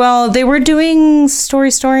 Well, they were doing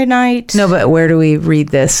story night. No, but where do we read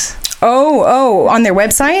this? Oh, on their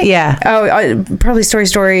website? Yeah. Oh, probably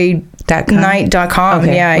storystorynight.com.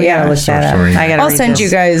 Okay. Yeah, we gotta look that up. I'll send you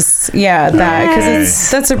guys, that, because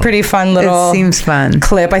that's a pretty fun little. It seems fun.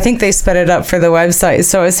 Clip. I think they sped it up for the website,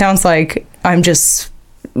 so it sounds like I'm just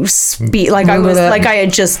I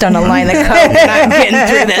had just done a line of coke and I'm getting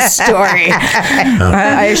through this story.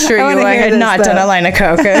 I assure you, I had not done a line of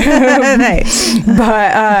coke. Nice.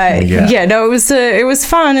 But it was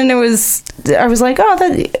fun, and I was like,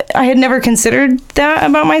 I had never considered that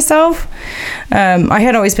about myself. I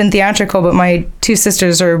had always been theatrical, but my 2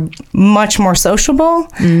 sisters are much more sociable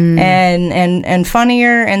and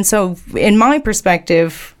funnier, and so in my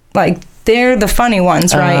perspective, like, they're the funny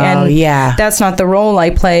ones, right? Oh, and yeah. that's not the role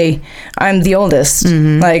I play. I'm the oldest.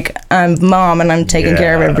 Like, I'm mom, and I'm taking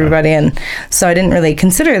care of everybody, and so I didn't really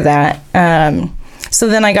consider that. So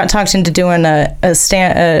then I got talked into doing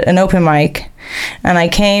an open mic, and I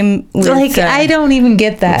came with, I don't even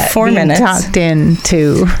get that. 4 minutes. Talked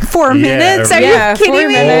into 4 minutes. Are you kidding 4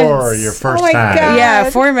 me? minutes. Or your first my time. God. Yeah,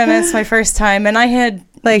 4 minutes, my first time, and I had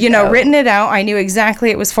written it out. I knew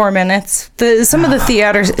exactly it was 4 minutes. Some of the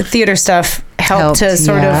theater stuff helped to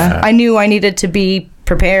sort of. I knew I needed to be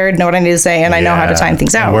prepared, know what I need to say, and I know how to time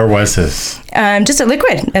things out. And where was this? Just at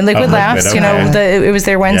Liquid Laughs. Okay. It was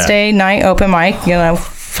their Wednesday night open mic.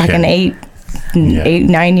 Fucking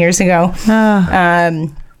 9 years ago.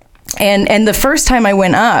 And the first time I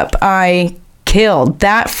went up, I killed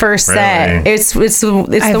that first set. It's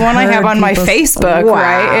the one I have on my Facebook,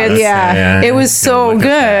 right? It was so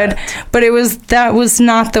good, but that was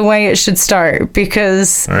not the way it should start,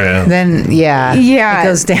 because then it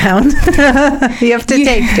goes down. You have to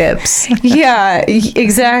take tips. Yeah,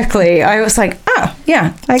 exactly. I was like,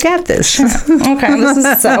 I got this. Okay, this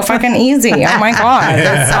is so fucking easy. Oh my God,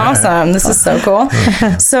 that's awesome. This is so cool.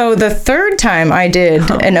 So the third time I did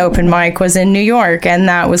an open mic was in New York, and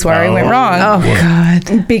that was where I went wrong. Oh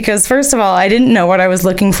God. Because first of all, I didn't know what I was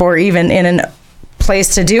looking for even in an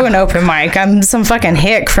place to do an open mic. I'm some fucking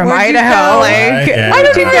hick from Idaho. I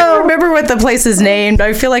don't even remember what the place is named.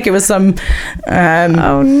 I feel like it was some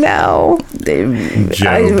oh no. We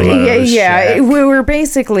were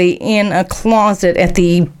basically in a closet at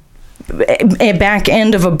the back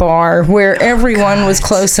end of a bar where everyone was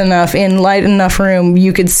close enough in light enough room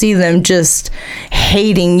you could see them just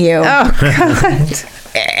hating you. Oh God.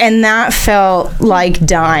 And that felt like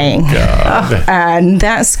dying. And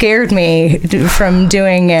that scared me from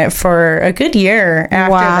doing it for a good year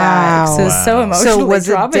after that. So it was so emotionally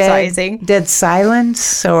traumatizing. Dead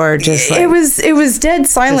silence, or just it was dead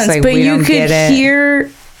silence, but you could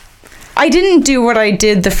hear. I didn't do what I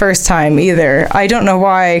did the first time either. I don't know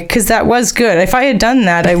why, because that was good. If I had done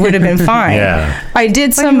that, I would have been fine. I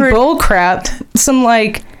did some bull crap, some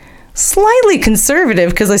slightly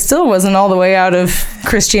conservative, because I still wasn't all the way out of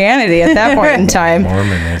Christianity at that point in time.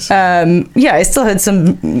 Mormonism. I still had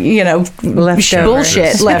some,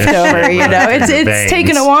 bullshit left over. It's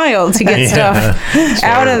taken a while to get stuff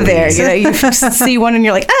out of there. You see one and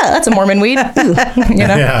you're like, that's a Mormon weed.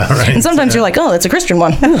 And sometimes you're like, oh, that's a Christian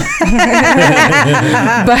one. But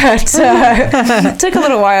it took a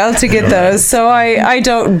little while to get those. So I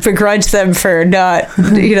don't begrudge them for not,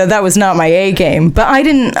 that was not my A game. But I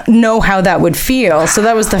didn't know how that would feel, so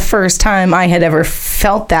that was the first time I had ever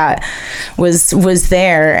felt that was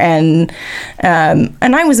there, and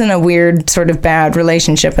I was in a weird sort of bad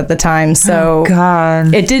relationship at the time, so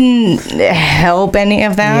it didn't help any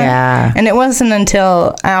of that. And it wasn't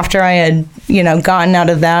until after I had gotten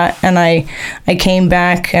out of that, and I came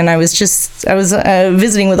back, and I was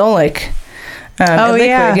visiting with Oleg at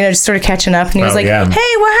Liquid, just sort of catching up, and he was like,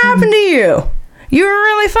 hey, what happened to you? You were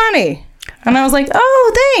really funny. And I was like,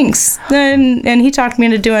 oh, thanks. And he talked me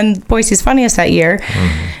into doing Boise's Funniest that year.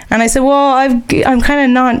 And I said, well, I'm kind of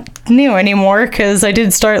not new anymore, because I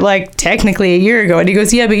did start technically a year ago. And he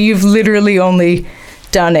goes, yeah, but you've literally only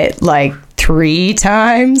done it 3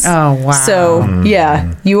 times. Oh, wow. So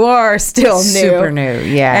yeah, you are still new. Super new,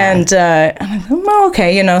 yeah. And I'm like, oh,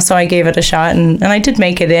 okay, you know, so I gave it a shot, and I did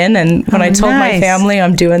make it in. And when I told my family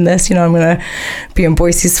I'm doing this, you know, I'm going to be in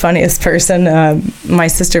Boise's Funniest Person, my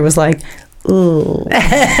sister was like, ooh.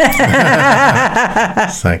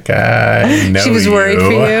 It's like, I know She was worried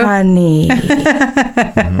for you? Honey,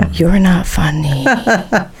 you're not funny.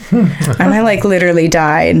 And I like literally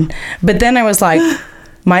died. But then I was like,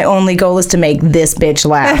 my only goal is to make this bitch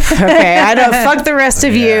laugh. Okay, I don't fuck the rest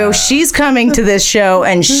of you. She's coming to this show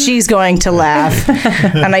and she's going to laugh.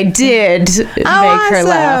 And I did make her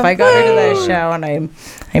laugh. I got her to that show and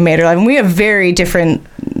I made her laugh. And we have very different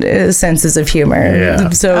senses of humor. Yeah.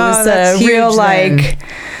 So it was a huge real then.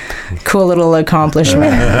 cool little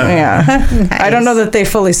accomplishment. Yeah. Nice. I don't know that they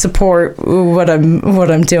fully support what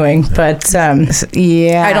I'm doing, but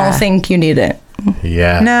Yeah. I don't think you need it.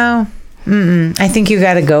 Yeah. No. I think you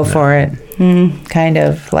got to go for it. Kind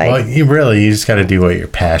of like. Well, you just got to do what you're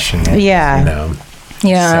passionate. Yeah. You know.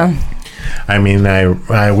 Yeah. So, I mean,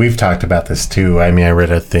 we've talked about this too. I mean, I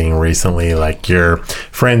read a thing recently, like your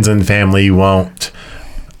friends and family won't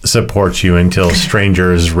support you until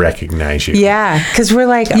strangers recognize you. Yeah, because we're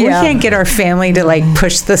like, we can't get our family to like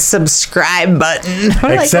push the subscribe button.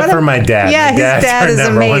 We're Except like, for my dad. Yeah, My his dad's dad our is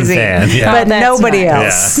number one amazing, fan. Yeah. but that's nobody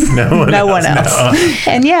nice. else. Yeah, no one else.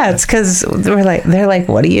 No. And yeah, it's because they're like,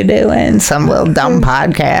 what are you doing? Some little dumb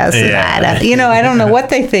podcast. And Yeah. I don't know what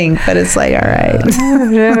they think, but it's like, all right.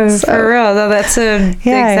 For real, though, that's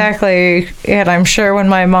exactly it. I'm sure when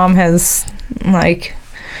my mom has like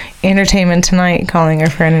Entertainment Tonight calling her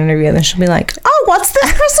for an interview, then she'll be like, "Oh, what's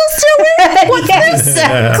this Crystal's doing? What's this?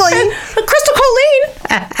 Exactly. Crystal Colleen,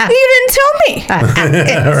 you didn't tell me."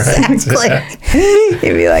 Exactly.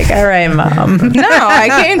 You'd be like, all right, Mom. No,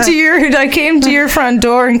 I came to your front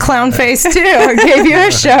door in clown face too. I gave you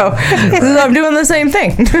a show. I'm doing the same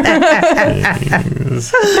thing.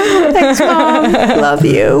 Thanks, Mom. Love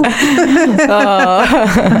you.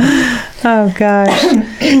 Oh gosh.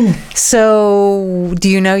 So, do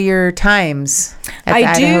you know your times? at the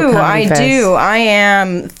Idaho Comedy Fest? I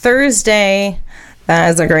am Thursday. That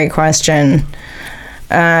is a great question.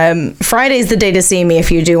 Friday's the day to see me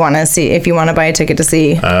if you want to buy a ticket to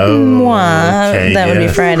see moi. Okay, That would be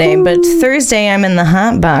yes. Friday. But Thursday I'm in the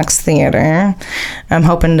Hot Box Theater. I'm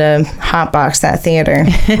hoping to hot box that theater.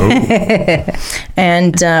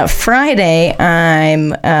 And Friday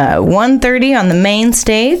I'm 1:30 on the main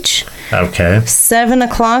stage. Okay. 7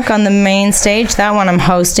 o'clock on the main stage. That one I'm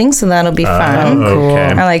hosting, so that'll be fun.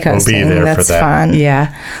 Okay. I like hosting. We'll be there That's for that. fun.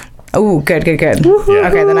 Yeah. Oh, good. Yeah.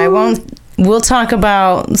 Okay, then I won't. We'll talk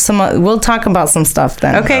about some stuff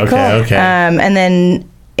then. Okay, cool. Okay. And then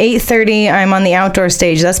 8:30, I'm on the outdoor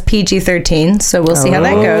stage. That's PG-13, so we'll see how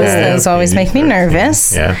that goes. Okay. Those always make me PG-13.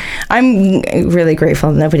 nervous. Yeah. I'm really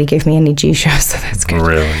grateful nobody gave me any G shows, so that's good.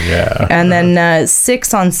 Really? Yeah. And then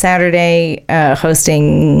 6 on Saturday,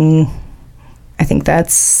 hosting. I think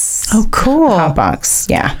that's Oh, cool. Hotbox.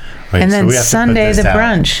 Yeah. Wait, And then we have to put Sunday, this the out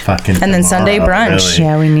brunch. fucking And then Sunday tomorrow, brunch. really.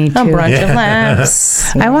 Yeah, we need to. A brunch Yeah. of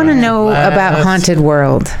laughs. I want to know about Haunted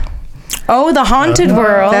World. Oh, the Haunted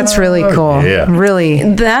World. That's really cool. Yeah. Really.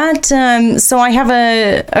 That so I have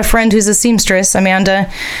a friend who's a seamstress, Amanda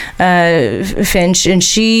Finch, and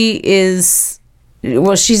she's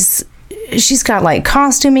got like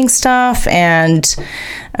costuming stuff and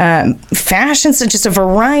fashion, so just a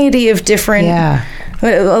variety of different. Yeah.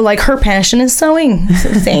 Like her passion is sewing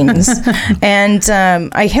things, and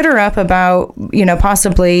I hit her up about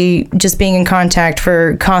possibly just being in contact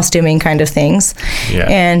for costuming kind of things, Yeah.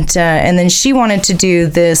 and then she wanted to do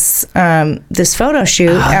this photo shoot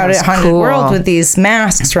out that's at Haunted cool. World with these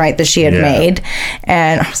masks, right, that she had Yeah. made,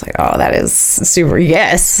 and I was like, oh, that is super,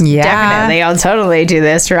 yes, Yeah. definitely, I'll totally do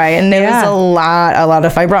this, right, and it was Yeah. a lot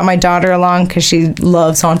of. I brought my daughter along because she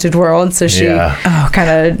loves Haunted World, so she Yeah. kind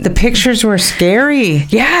of The pictures were scary.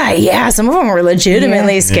 yeah. Some of them were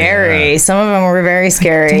legitimately scary. Yeah. Some of them were very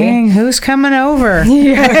scary. Dang, who's coming over?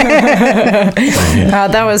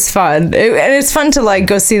 That was fun. And it's fun to like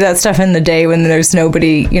go see that stuff in the day when there's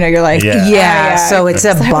nobody. You're like, Yeah. Yeah, so it's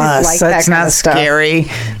a I would bus. like that That's kind not of stuff. scary.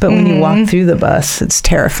 But when you walk through the bus, it's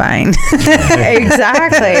terrifying.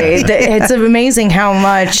 Exactly. It's amazing how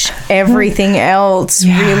much everything else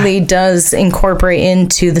really does incorporate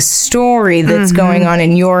into the story that's going on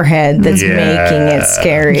in your head that's Yeah. making it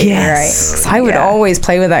scary. Yes. Right. 'Cause I would always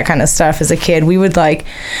play with that kind of stuff as a kid. We would like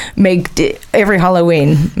make every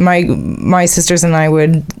Halloween. My sisters and I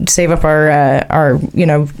would save up our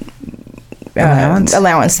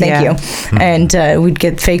allowance. Thank you. And we'd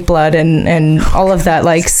get fake blood and all of that,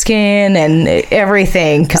 like skin and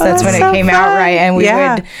everything, because that's when it came out, right? And we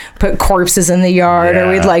would put corpses in the yard, or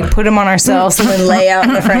we'd like put them on ourselves and then lay out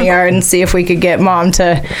in the front yard and see if we could get mom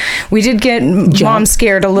to. We did get mom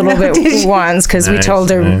scared a little bit once, because we told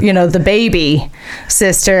her, you know, the baby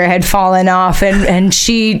sister had fallen off, and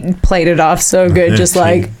she played it off so good, just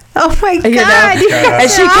like. Oh my God! You know?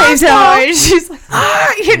 And she came out and she's like,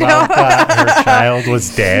 you know, her child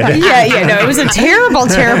was dead. Yeah, no, it was a terrible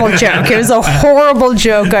joke. It was a horrible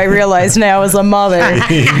joke. I realize now as a mother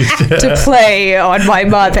to play on my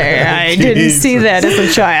mother. I didn't see that as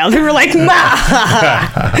a child. We were like, Ma,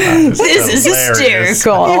 this is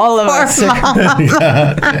hysterical. All of us.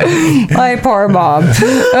 My poor mom.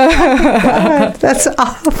 God, that's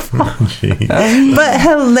awful, but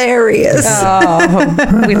hilarious.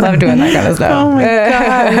 Oh, we love doing that kind of stuff. Oh my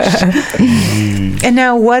gosh. And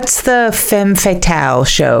now, what's the Femme Fatale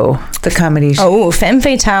show? The comedy show? Oh, Femme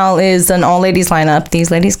Fatale is an all-ladies lineup. These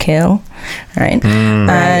ladies kill, right?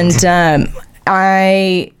 And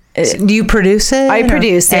do you produce it? I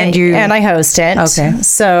produce it, and I host it. Okay.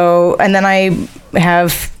 So, and then I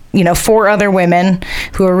have, you know, 4 other women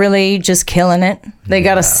who are really just killing it. They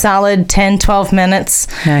got a solid 10, 12 minutes.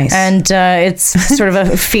 Nice. And it's sort of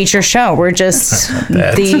a feature show. We're just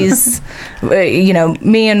these, you know,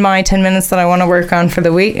 me and my 10 minutes that I want to work on for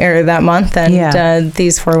the week or that month, and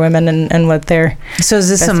these 4 women and what they're. So is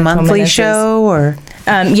this a monthly show or?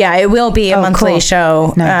 Yeah, it will be a monthly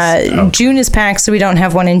show. Nice. June is packed, so we don't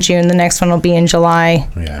have one in June. The next one will be in July.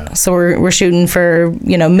 Yeah. So we're shooting for,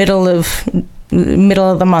 you know, middle of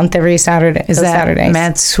the month every Saturday. Is that Saturdays.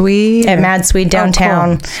 Mad Swede? At Mad Swede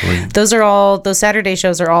downtown. Cool. Those Saturday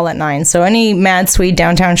shows are all at 9. So any Mad Swede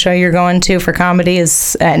downtown show you're going to for comedy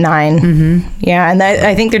is at 9. Mm-hmm. Yeah, and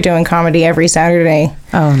I think they're doing comedy every Saturday.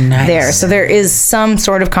 Oh, nice. There. So there is some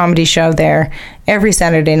sort of comedy show there every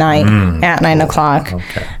Saturday night at 9 o'clock.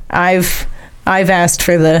 Okay. I've asked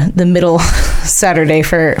for the middle Saturday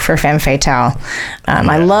for Femme Fatale.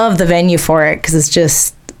 I love the venue for it because it's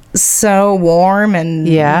just so warm and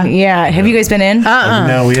yeah. Have you guys been in?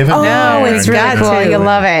 No, we haven't. No, it's really cool. You'll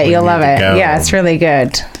love it. You'll love it. Go. Yeah, it's really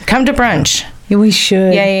good. Come to brunch. We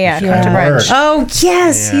should. Yeah. Come to brunch. Oh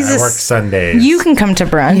yes, I work Sundays. You can come to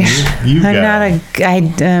brunch. You I'm go. not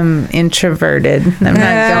I'm introverted. I'm not going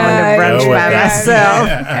to brunch by myself.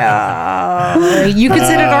 You could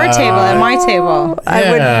sit at our table, at my table. I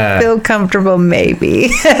would feel comfortable, maybe.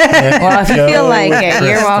 Well, if you feel like it,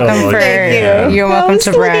 you're welcome you're welcome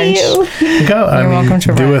to brunch. Go. You're welcome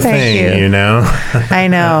to do a brunch. thing, you know. I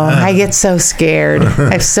know. I get so scared.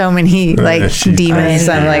 I have so many demons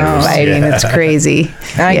I'm like fighting. It's crazy.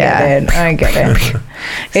 I get it.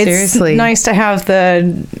 It's Seriously. nice to have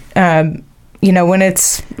the, when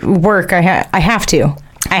it's work, I have to.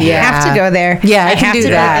 I have to go there. Yeah, I can do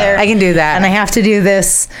that. I can do that. And I have to do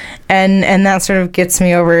this. And that sort of gets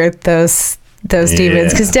me over those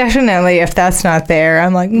demons. Because definitely if that's not there,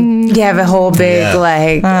 I'm like, You have a whole big,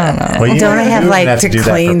 I don't know. Well, don't I have to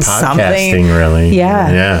clean something? Really?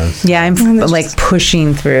 Yeah. Yeah, I'm like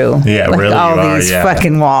pushing through really all these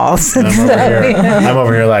fucking walls. I'm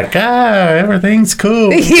over here like, everything's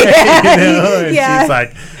cool. Yeah. And she's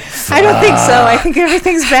like, I don't think so. I think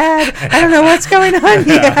everything's bad. I don't know what's going on.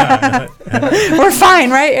 Yeah. We're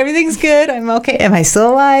fine, right? Everything's good. I'm okay. Am I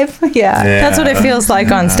still alive? Yeah. That's what it feels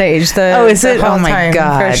like on stage. Is it? Oh my time,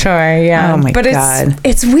 God. For sure. Yeah. Oh my God. God.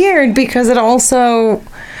 It's weird because it also.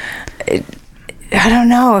 I don't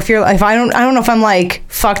know if I don't know if I'm like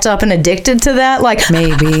fucked up and addicted to that. Like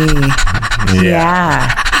maybe. Yeah.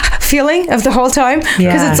 Feeling of the whole time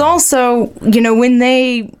because it's also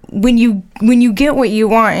when you get what you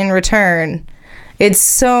want in return, it's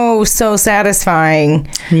so satisfying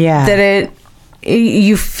that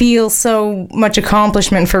you feel so much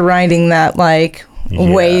accomplishment for riding that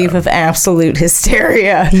wave of absolute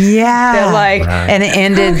hysteria. And it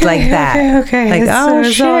ended like that. Okay.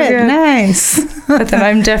 Like, shit, nice. But then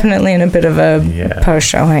I'm definitely in a bit of a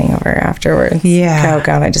post-show hangover afterwards. Yeah. Oh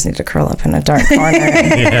God, I just need to curl up in a dark corner.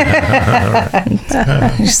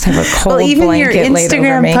 Just have a cold well, even your blanket laid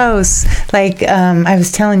over me. Instagram posts, I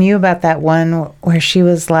was telling you about that one where she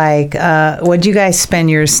was like, "What'd you guys spend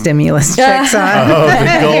your stimulus checks on?" Oh,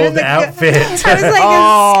 the gold outfit. I was like, a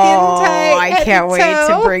skin tight. I can't wait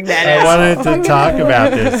to bring that I up. wanted to talk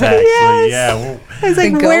about this actually. Yeah. I was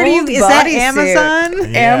like, where do you? Is that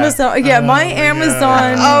Amazon? Amazon. Yeah, my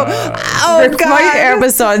Amazon. Oh God! My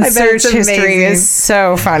Amazon I bet search it's history amazing. is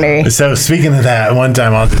so funny. So speaking of that, one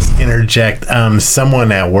time I'll just interject.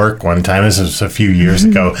 Someone at work one time, this was a few years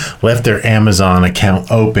ago, left their Amazon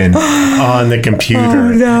account open on the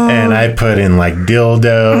computer, and I put in like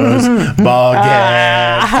dildos, ball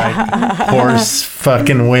gags, like horse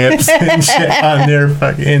fucking whips and shit on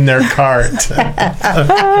in their cart.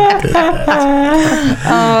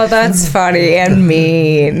 Oh, that's funny and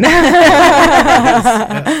mean.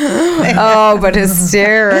 Oh, but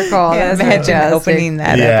hysterical. That's Imagine fantastic. opening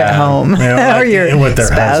that up at home. Yeah, or your with their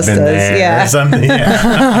spouse husband does. there Yeah. or something. Yeah.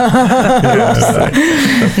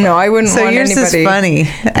 No, I wouldn't So want yours anybody. is funny.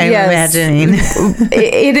 I'm Yes. imagining.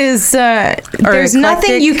 It is. There's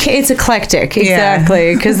nothing you can. It's eclectic,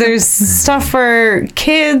 exactly. Because there's stuff for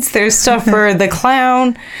kids. There's stuff for the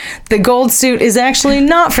clown. The gold suit is actually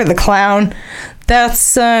not for the clown.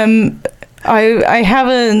 That's. I have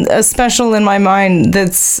a special in my mind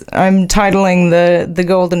that's I'm titling the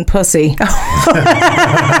golden pussy,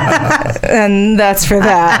 and that's for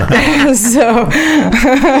that. So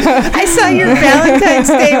I saw your Valentine's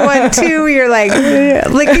Day one too. Where you're like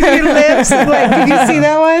licking your lips. Like, did you see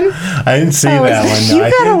that one? I didn't see that one. No. You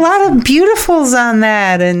got a lot of beautifuls on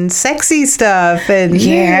that and sexy stuff. And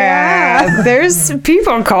there's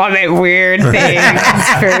people comment weird things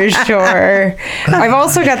for sure. I've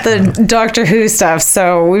also got the Doctor Who stuff,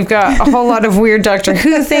 so we've got a whole lot of weird Doctor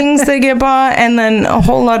Who things that get bought, and then a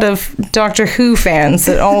whole lot of Doctor Who fans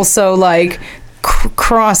that also like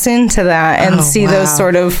cross into that and see those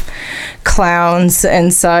sort of clowns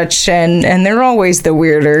and such, and they're always the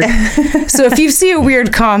weirder. So if you see a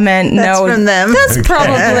weird comment, that's from them. That's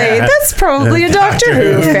probably a Doctor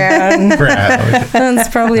Who fan. That's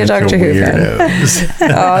probably a Doctor Who fan.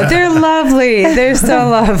 Oh, they're lovely. They're so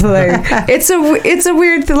lovely. It's a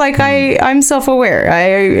weird, like, I'm self-aware.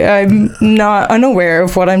 I'm not unaware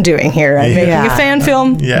of what I'm doing here. I'm making a fan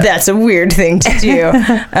film. Yeah. That's a weird thing to do.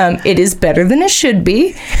 It is better than it should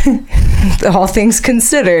be, all things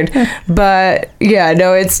considered. But yeah,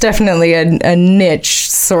 no, it's definitely a niche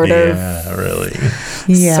sort of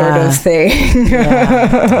thing.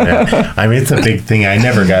 Yeah. I mean, it's a big thing. I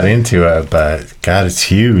never got into it, but God, it's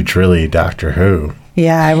huge, really, Doctor Who.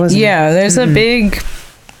 Yeah, I was. Yeah, there's a big,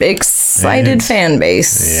 excited fan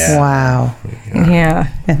base. Yeah. Wow. Yeah.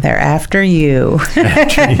 And they're after you. The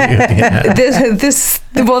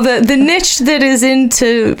niche that is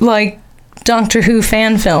into like Doctor Who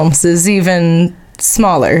fan films is even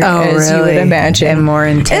smaller, as you would imagine, and more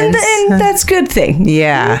intense, and that's a good thing.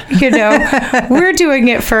 Yeah, we're doing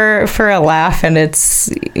it for a laugh, and it's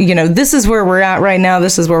this is where we're at right now.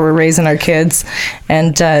 This is where we're raising our kids,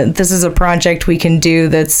 and this is a project we can do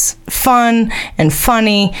that's fun and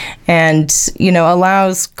funny, and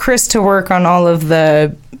allows Chris to work on all of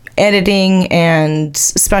the editing and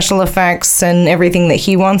special effects and everything that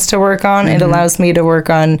he wants to work on. It allows me to work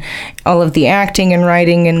on all of the acting and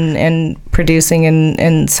writing and producing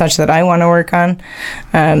and such that I want to work on.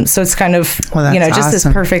 So it's kind of just awesome. This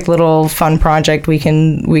perfect little fun project we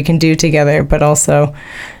can do together, but also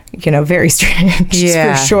very strange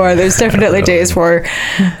for sure. There's definitely days where,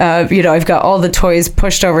 I've got all the toys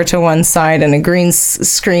pushed over to one side and a green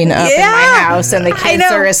screen up in my house, and the kids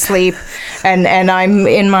are asleep, and I'm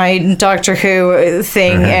in my Doctor Who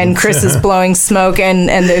thing, and Chris is blowing smoke, and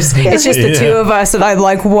it's just the two of us, and I'm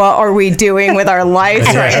like, what are we doing with our lives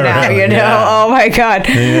right now? Oh my God.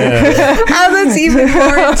 That's even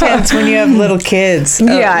more intense when you have little kids.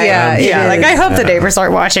 Yeah. Like, I hope the neighbors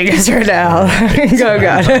aren't watching us right now. Oh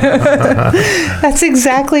God. That's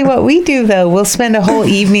exactly what we do, though. We'll spend a whole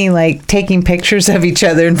evening like taking pictures of each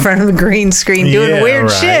other in front of a green screen doing weird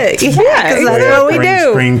shit. Yeah, because that's what we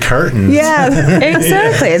do. Green curtains. Yeah,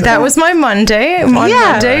 exactly. That was my Monday.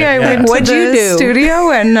 Monday, I went to the studio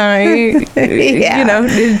and I,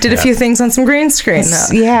 did a few things on some green screen.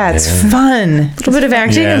 It's fun. A little bit of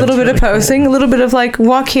acting, a little bit of posing, a little bit of like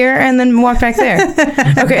walk here and then walk back there.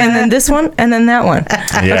 Okay, and then this one and then that one.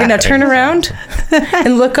 Okay, now turn around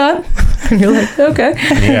and look up, and you're like, okay,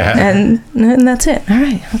 and that's it. All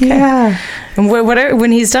right, okay. Yeah. And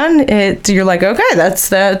when he's done it, you're like, okay,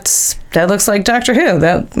 that looks like Doctor Who.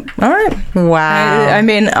 All right. Wow. I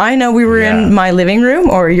mean, I know we were in my living room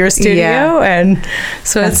or your studio, and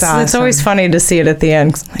so it's always funny to see it at the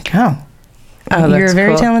end. 'Cause I'm like, you're a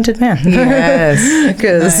very talented man. Yes.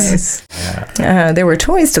 Because there were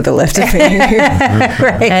toys to the left of me.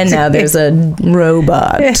 Right. And now there's a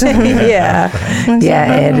robot. Yeah.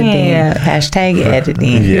 Editing. Yeah. Hashtag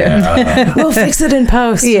editing. Yeah. We'll fix it in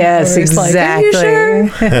post. Yes, It's like, are you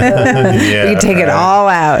exactly. sure? Yeah, We can take it all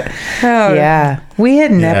out. Oh. Yeah. We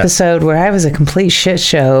had an Yeah. episode where I was a complete shit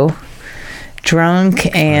show.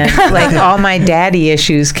 Drunk and like all my daddy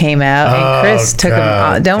issues came out, and Chris took them.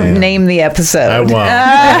 God Don't damn. name the episode. I won't.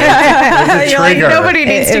 It's a You're like, trigger. nobody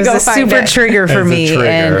needs It to was go a find super it. trigger for It's a me, trigger.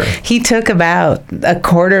 and he took about a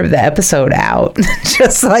quarter of the episode out,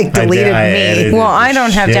 just like deleted I me. edited Well, the I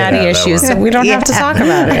don't have shit out daddy of that issues, one. so we don't have to talk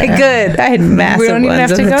about it. Good. I had massive We don't even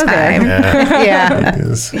ones have to at the go there. time. Yeah.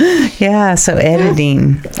 Yeah. Yeah. So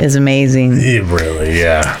editing is amazing. It really,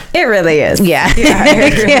 yeah. It really is. Yeah.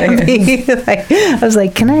 It can't be like, I was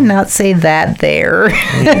like, can I not say that there?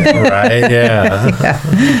 Right, yeah.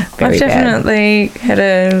 Very I've bad. definitely had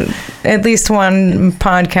at least one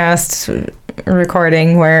podcast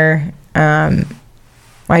recording where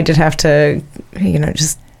I did have to,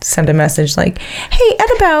 just send a message like, "Hey,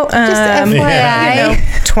 at about Just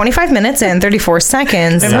FYI. 25 minutes and 34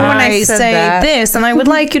 seconds, Remember when I I said say that? this, and I would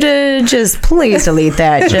like you to just please delete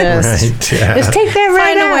that. Just Right, yeah. Just take that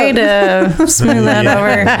right find a out. way to smooth that Yeah.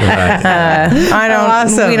 over." Right. I don't.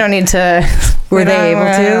 Awesome. We don't need to. Were they able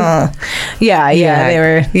to? Yeah, they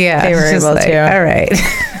were. Yeah, they were it's just able like, to. All right.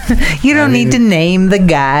 You don't need to name the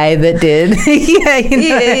guy that did. Yeah,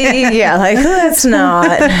 Yeah, like let's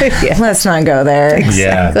not go there.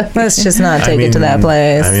 Yeah. Let's just not take it to that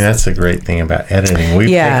place. I mean, that's the great thing about editing. We've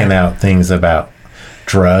Yeah. taken out things about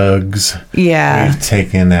drugs. Yeah. We've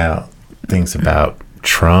taken out things about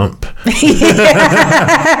Trump.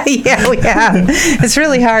 Yeah, we have. It's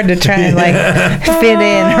really hard to try and like fit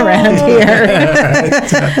in around here.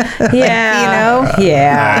 Yeah,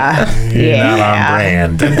 Yeah. You're not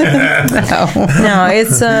on brand. No,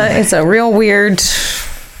 it's a real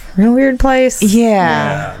weird place.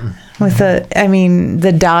 Yeah. With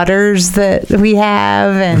the daughters that we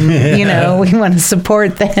have, and we want to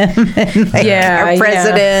support them. And like, our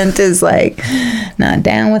president is like not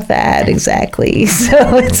down with that exactly.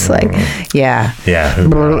 So it's like, yeah, Yeah.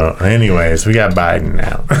 Anyways, we got Biden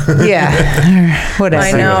now. yeah, whatever.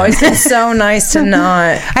 I know. It's been so nice to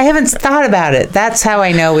not. I haven't thought about it. That's how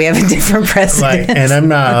I know we have a different president. And I'm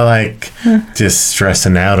not just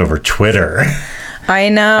stressing out over Twitter. I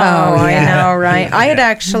know. Oh, I yeah. know. Right. I had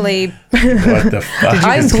actually. What the fuck?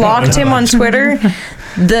 I blocked him on Twitter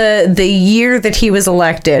the year that he was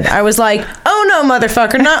elected. I was like, oh no,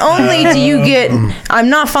 motherfucker, not only do you get, I'm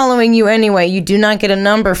not following you anyway, you do not get a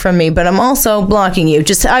number from me, but I'm also blocking you.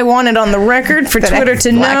 Just, I want it on the record for Twitter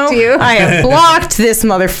to know blocked you. I have blocked this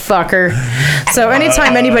motherfucker. So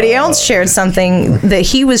anytime anybody else shared something that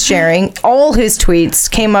he was sharing, all his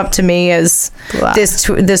tweets came up to me as this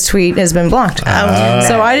tweet has been blocked.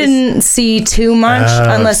 So I didn't see too much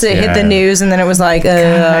unless it hit the news, and then it was like,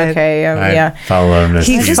 okay, yeah. Follow him.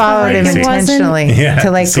 He just followed him like it wasn't- intentionally Yeah, to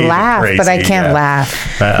like see, laugh, but I crazy, can't yeah.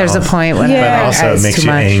 laugh. But There's a also- point when Yeah. But also, it's it makes too you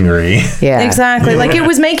much. angry. Yeah, Exactly. Like it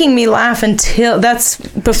was making me laugh until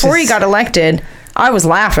before he got elected, I was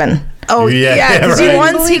laughing. Oh Yeah, because right.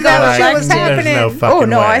 Once he got Like, elected, there's no fucking oh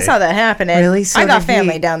no, I way. saw that happening. Really? So I got did he?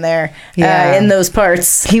 family down there Yeah. in those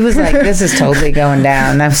parts. he was like, "This is totally going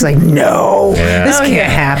down." And I was like, "No, Yeah. this Oh, can't yeah.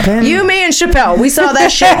 happen." You, me, and Chappelle, we saw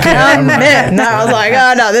that shit come in. And I was like,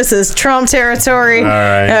 oh no, this is Trump territory. All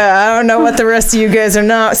right. I don't know what the rest of you guys are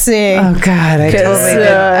not seeing. Oh God, I 'Cause, totally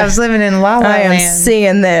did. I was living in La La I am Land.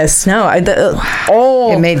 seeing this. No,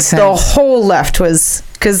 It made sense. The whole left was,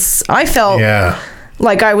 because I felt Yeah.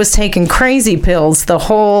 like I was taking crazy pills the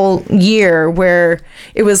whole year, where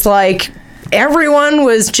it was like everyone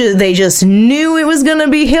was they just knew it was gonna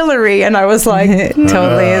be Hillary, and I was like,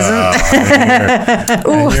 Totally isn't.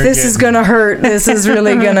 ooh, this is gonna hurt. This is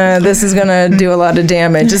really gonna do a lot of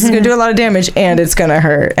damage. This is gonna do a lot of damage, and it's gonna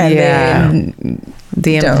hurt. And Yeah.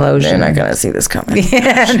 The they're implosion. not gonna see this coming.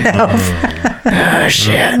 Oh,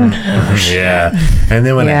 shit. Yeah. And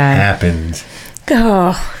then when it Yeah. happened,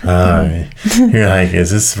 Oh, you're like,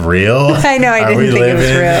 is this real? I know, I Are didn't we think it was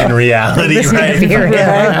living real. in reality This right can't be real.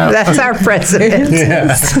 now? That's our president.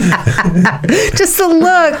 Just the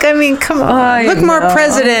look. I mean, come on. Look more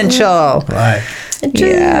presidential. Right.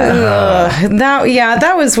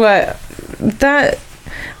 that was what that.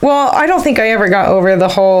 Well, I don't think I ever got over the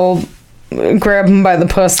whole grab him by the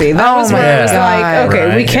pussy. That was where I was my like, okay,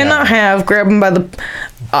 God. we Right, cannot have grab him by the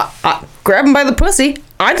grab him by the pussy.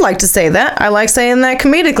 I'd like to say that. I like saying that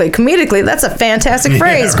comedically. Comedically, that's a fantastic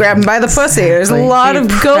phrase. Grab him by the pussy. There's a lot of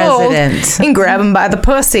gold President. in grab him by the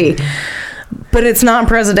pussy. but it's not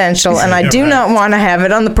presidential, and I do not want to have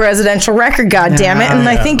it on the presidential record, goddammit. And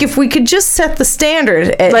I think if we could just set the standard,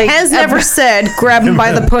 it has never said grab him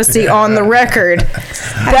by the pussy on the record.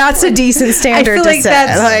 That's a decent standard to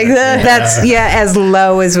set. That's as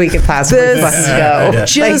low as we could possibly go.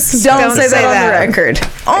 Just don't say that on the record.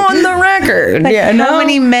 On the record. How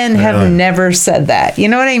many men have never said that? You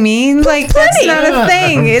know what I mean? Like, that's not a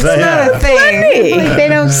thing. It's not a thing. Like, they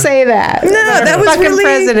don't say that. No, that was really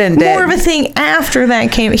president more of a thing after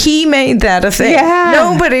that came. He made that a thing. Yeah.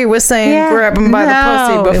 Nobody was saying grab him by the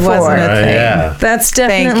pussy before. It wasn't a thing. That's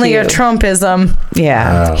definitely a Trumpism.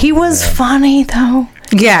 Yeah. He was funny, though.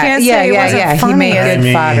 Yeah. He made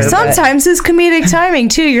good fodder. Sometimes his comedic timing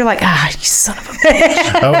too. You're like, you son of a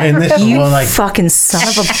bitch. And this, you fucking son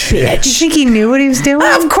of a bitch. You think he knew what he was doing?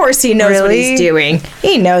 Of course he knows what he's doing.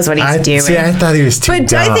 He knows what he's doing. See, I thought he was too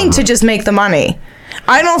dumb. I think to just make the money.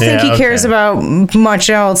 I don't think he cares about much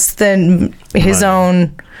else than his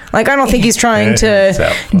own. Like, I don't think he's trying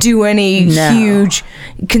to do any huge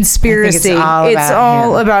conspiracy. It's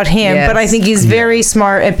all about him. Yes. But I think he's very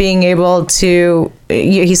smart at being able to.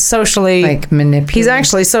 He's socially manipulate. He's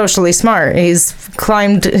actually socially smart. He's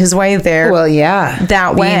climbed his way there. Well, yeah,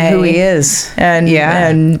 that way, being who he is, and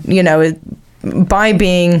by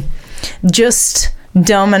being just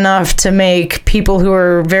dumb enough to make people who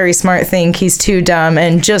are very smart think he's too dumb,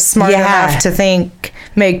 and just smart enough to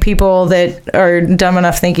make people that are dumb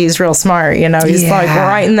enough think he's real smart. He's like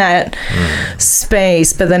right in that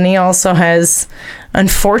space. But then he also has,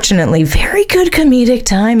 unfortunately, very good comedic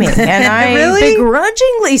timing. And I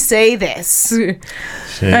begrudgingly say this.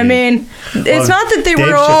 I mean, it's not that they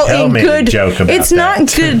were all in good. It's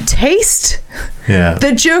not good taste. Yeah,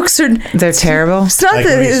 the jokes they're terrible. It's not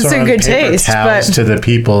that it's in good taste, but to the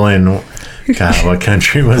people in what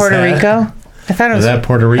country was Puerto that? Rico. I thought it was that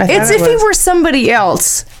Puerto Rico. It's if he were somebody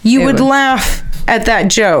else, you would laugh at that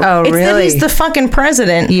joke. Oh, it's really? That he's the fucking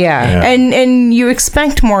president. Yeah. And you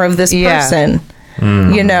expect more of this person.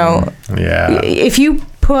 Yeah. If you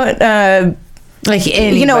put like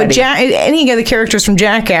anybody. Any of the characters from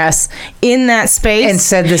Jackass in that space and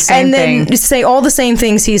said the same thing, and then say all the same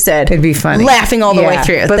things he said, it'd be funny, laughing all the way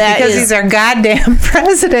through. But because he's our goddamn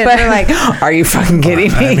president, we're like, are you fucking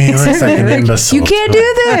kidding me? I mean, looks like an imbecile. You can't do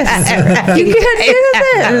this. You can't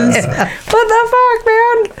do this. What the fuck,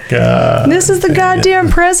 man? God. This is the goddamn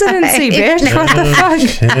presidency, bitch. What the fuck?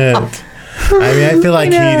 Shit. I mean, I feel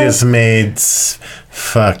like he just made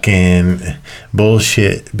fucking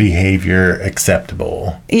bullshit behavior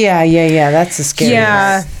acceptable. Yeah. That's the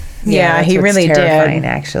scariest. Yeah, he really did.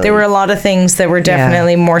 Actually, there were a lot of things that were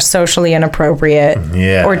definitely more socially inappropriate.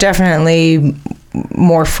 Yeah. Or definitely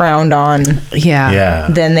more frowned on. Yeah.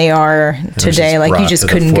 Than they are today. Like, you just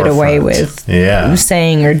couldn't get away with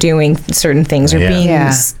saying or doing certain things or being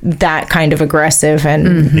that kind of aggressive,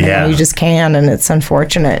 and you just can, and it's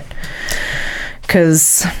unfortunate.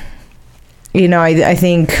 Because I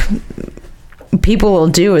think people will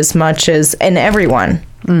do as much as, and everyone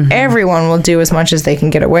will do as much as they can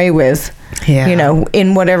get away with,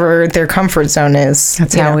 in whatever their comfort zone is.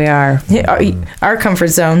 That's how we are. Our comfort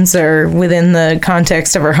zones are within the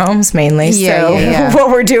context of our homes mainly. So what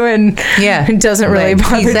we're doing doesn't really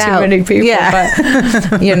bother too many people. Yeah.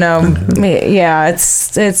 But,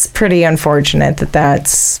 it's pretty unfortunate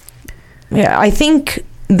that's, I think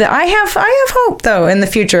that I have hope though in the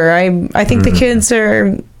future. I think the kids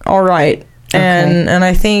are all right. And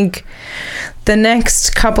I think the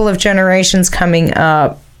next couple of generations coming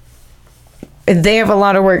up, they have a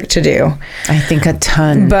lot of work to do. I think a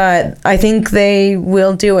ton. But I think they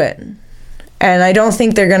will do it. And I don't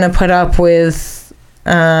think they're going to put up with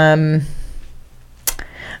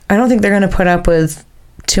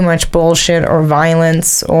too much bullshit or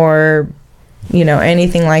violence or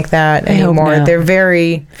anything like that anymore. They're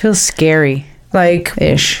very feels scary, like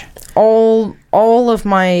ish. All of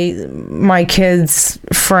my kids'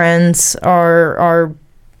 friends are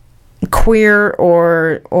queer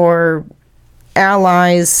or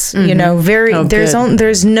allies.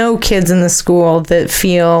 There's no kids in the school that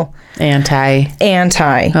feel anti.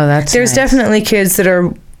 Oh, there's definitely kids that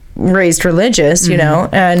are raised religious,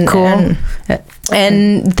 and cool.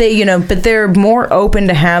 And they, but they're more open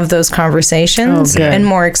to have those conversations and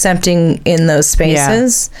more accepting in those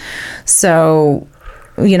spaces. Yeah. So,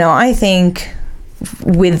 I think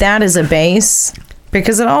with that as a base,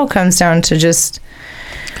 because it all comes down to just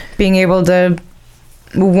being able to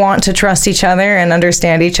want to trust each other and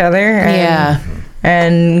understand each other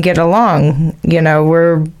and get along.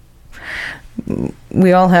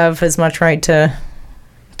 We all have as much right to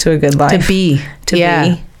a good life. To be.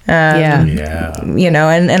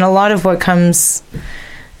 And a lot of what comes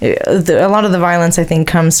a lot of the violence, I think,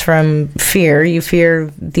 comes from fear. You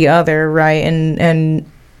fear the other, right? And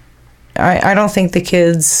I don't think the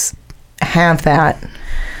kids have that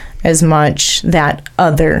as much, that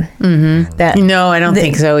other. Mm-hmm. That no, I don't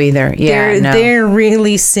think so either. Yeah, they're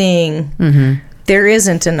really seeing there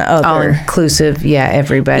isn't an other. All inclusive,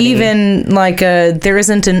 everybody. Even like there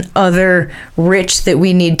isn't an other rich that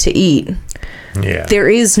we need to eat. Yeah. There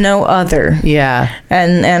is no other. Yeah.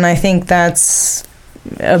 And I think that's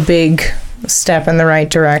a big step in the right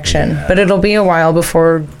direction. But it'll be a while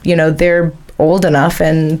before, they're old enough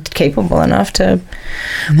and capable enough to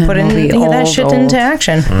put that shit into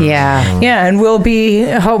action. Yeah. Yeah, and we'll be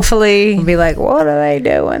hopefully be like, what are they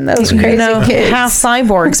doing? Those crazy kids. Half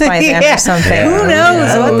cyborgs by then or something. Who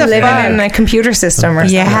knows? What the living fuck? in a computer system or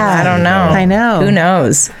something. I don't know. I know. Who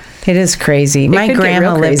knows? It is crazy. My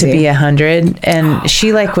grandma lived to be 100, and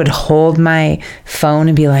she would hold my phone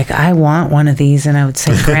and be like, I want one of these. And I would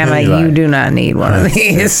say, Grandma, you do not need one of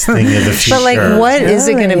these. Thing of the future. But what is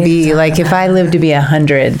it going to be? Like if I live to be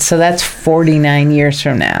 100, so that's 49 years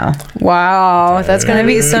from now. Wow. That's going to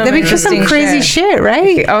be some crazy shit,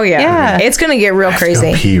 right? Oh, yeah. It's going to get real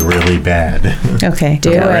crazy. Pee really bad. Okay.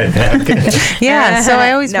 Do it. Right. Yeah. So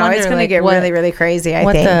I always wonder, it's going to get really, really crazy, I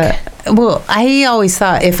think. Well, I always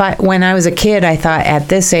thought when I was a kid, I thought at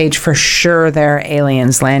this age for sure there are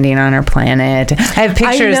aliens landing on our planet. I have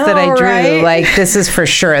pictures that I drew, right? like this is for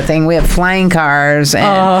sure a thing. We have flying cars,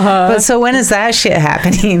 but so when is that shit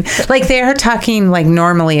happening? Like they are talking like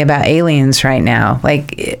normally about aliens right now,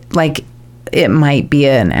 like it might be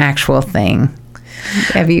an actual thing.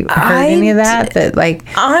 Have you heard any of that? That like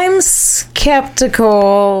I'm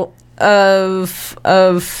skeptical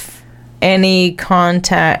of any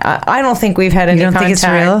contact. I don't think we've had any contact. Think it's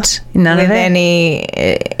real? None with of it? Any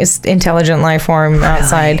intelligent life form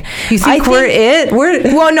outside. You think we're it?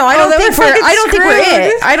 Well, no, I don't think we're it.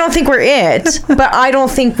 I don't think we're it. But I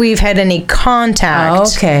don't think we've had any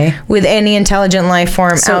contact with any intelligent life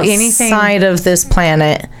form outside of this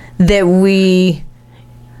planet that we.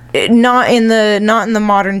 Not in the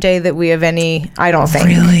modern day that we have any. I don't think.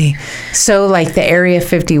 Really? So like the Area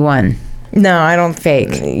 51. No, I don't.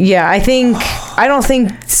 Fake. Yeah, I don't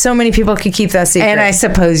think so many people could keep that secret. And I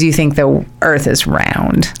suppose you think the Earth is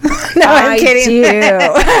round. No, I'm kidding.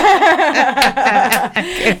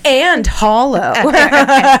 And hollow.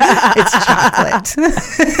 It's chocolate.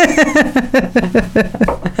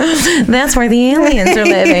 That's where the aliens are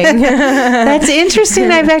living. That's interesting.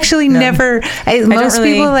 I've actually never. Most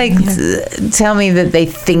people tell me that they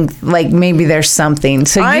think like maybe there's something.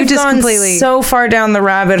 So I've you just gone completely so far down the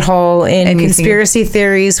rabbit hole in conspiracy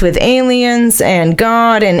theories with aliens and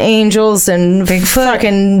God and angels and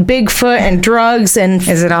fucking Bigfoot and drugs and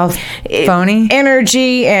is it all phony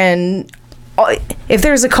energy and. If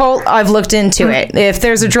there's a cult, I've looked into it. If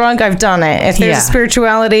there's a drug, I've done it. If there's a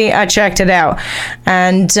spirituality, I checked it out.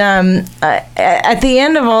 And at the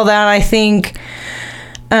end of all that, I think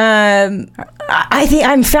I'm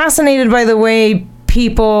fascinated by the way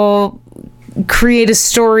people create a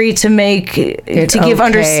story to give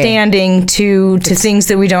understanding to things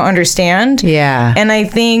that we don't understand. Yeah, and I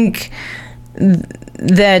think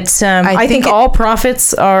that I think all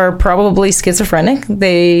prophets are probably schizophrenic.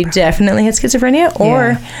 They definitely had schizophrenia,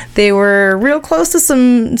 or they were real close to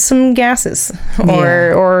some gases,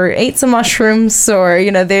 or ate some mushrooms, or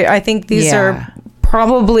I think these are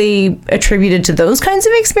probably attributed to those kinds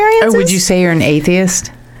of experiences. Or would you say you're an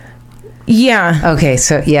atheist? Yeah. Okay,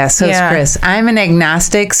 so is Chris. I'm an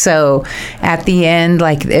agnostic, so at the end,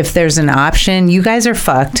 like if there's an option, you guys are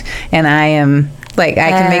fucked, and I am. Like, I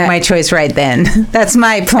can make my choice right then. That's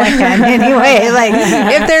my plan anyway. Like,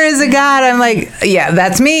 if there is a God, I'm like, yeah,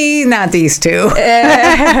 that's me, not these two. Well,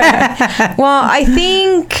 I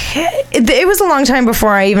think it was a long time before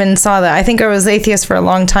I even saw that. I think I was atheist for a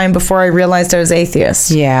long time before I realized I was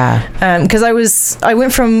atheist. Yeah. Because I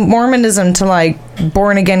went from Mormonism to, like,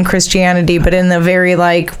 born-again Christianity, but in a very,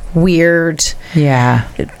 like, weird... Yeah.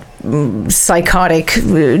 Psychotic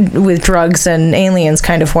with drugs and aliens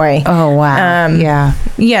kind of way. Oh wow.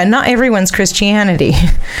 Yeah, not everyone's Christianity.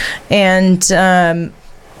 And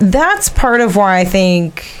that's part of why I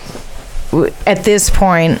think at this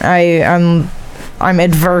point I'm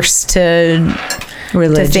adverse to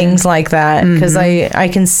religion, to things like that, because I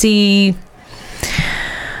can see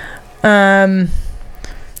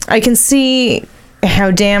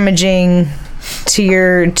how damaging to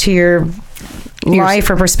your life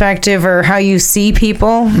or perspective, or how you see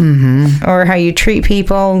people, or how you treat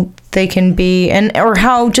people they can be, or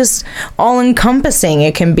how just all-encompassing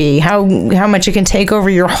it can be, how much it can take over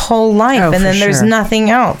your whole life, and then there's nothing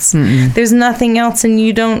else. There's nothing else, and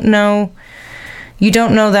you don't know you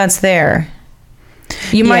don't know that's there.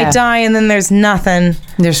 You might die and then there's nothing.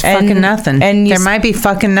 There's fucking nothing. And there might be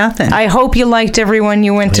fucking nothing. I hope you liked everyone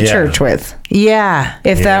you went to church with. Yeah.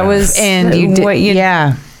 If that was and you did, what you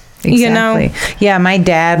Exactly. You know? Yeah, my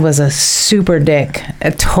dad was a super dick,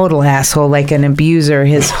 a total asshole, like an abuser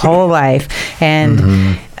his whole life.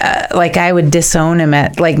 And like I would disown him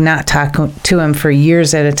at like not talk to him for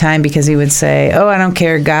years at a time because he would say, "Oh, I don't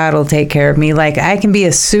care. God will take care of me." Like I can be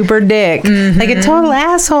a super dick, like a total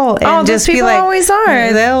asshole, and just be people like, always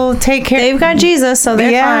are. They'll take care. They've got Jesus, so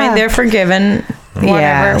they're fine. They're forgiven. Whatever.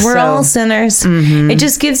 Yeah, We're all sinners. It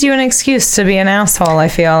just gives you an excuse to be an asshole, I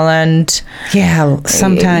feel. And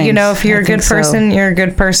sometimes, you know, if you're a good person, you're a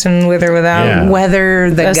good person with or without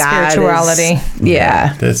whether the God spirituality.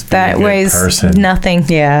 That weighs nothing.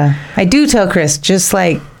 Yeah, I do tell Chris, just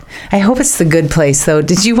like, I hope it's The Good Place, though.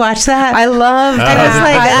 Did you watch that? I loved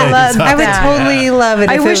that. I would totally love it.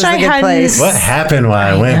 I if wish it was I a good hadn't. place. What happened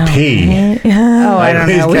while I went pee? Oh, I don't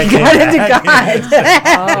know. We got into God.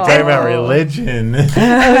 We're talking about religion.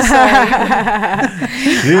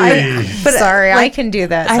 Sorry, I can do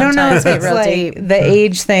that. I don't know if it's like the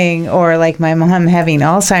age thing or like my mom having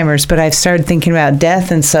Alzheimer's, but I've started thinking about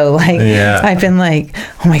death, and so like I've been like,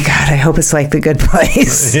 oh my God, I hope it's like The Good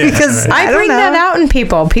Place because I bring that out in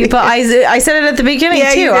people. I said it at the beginning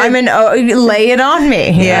too. I'm lay it on me.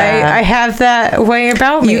 Yeah, I have that way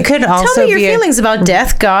about me. You could also tell me your feelings about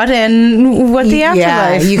death, God, and what the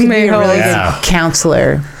afterlife. You could be a really good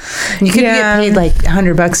counselor. You could get paid like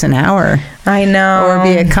 $100 an hour. I know. Or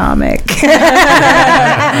be a comic.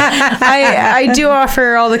 I do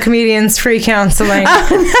offer all the comedians free counseling.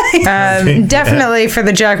 Definitely for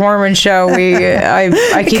the Jack Mormon show.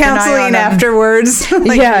 I keep counseling an eye on afterwards.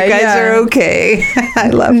 Like, you guys are okay. I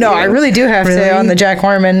love No, I really do have to on the Jack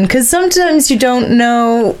Mormon, because sometimes you don't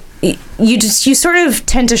know. You sort of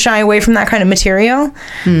tend to shy away from that kind of material.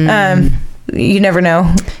 You never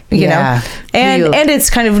know, you know, and it's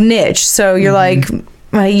kind of niche. So you're like,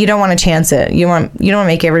 you don't want to chance it. You don't want to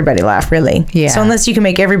make everybody laugh, really. Yeah. So unless you can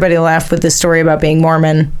make everybody laugh with this story about being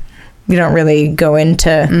Mormon, you don't really go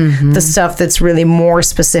into the stuff that's really more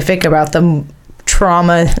specific about the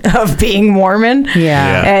trauma of being Mormon.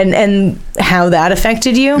 And how that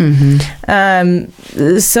affected you.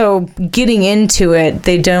 So getting into it,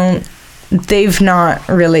 they've not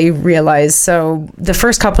really realized. So the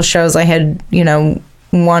first couple shows I had, you know,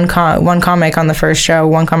 one comic on the first show,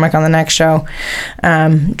 one comic on the next show,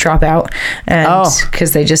 drop out, and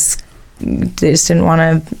because they just didn't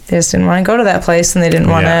want to go to that place, and they didn't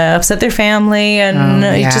want to upset their family, and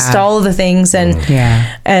just all of the things, and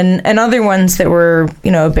and other ones that were,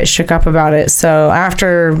 you know, a bit shook up about it. So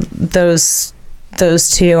after those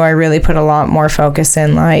two, I really put a lot more focus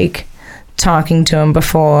in, like, talking to him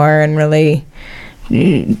before, and really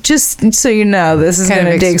just so you know, this is going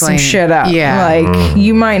to dig some shit up. Like,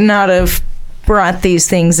 you might not have brought these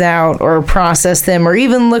things out or processed them or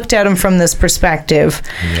even looked at them from this perspective.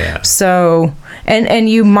 So and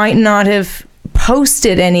you might not have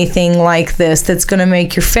posted anything like this that's going to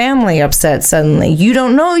make your family upset suddenly. You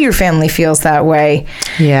don't know your family feels that way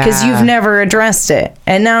because you've never addressed it,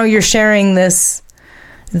 and now you're sharing this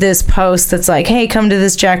post that's like, hey, come to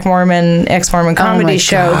this Jack Mormon, ex-Mormon comedy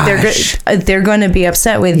show. They're going to be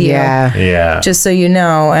upset with you. Just so you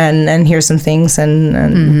know, and here's some things, and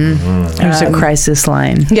here's a crisis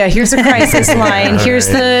line. Yeah, here's a crisis line. Here's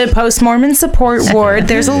the post-Mormon support ward.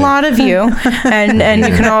 There's a lot of you, and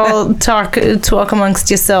you can all talk amongst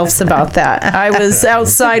yourselves about that. I was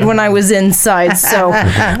outside when I was inside, so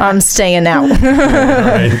I'm staying out.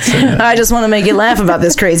 I just want to make you laugh about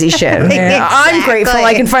this crazy shit. I'm grateful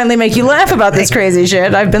I can finally make you laugh about this crazy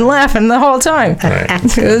shit. I've been laughing the whole time.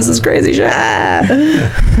 This is crazy shit.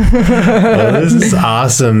 Well, this is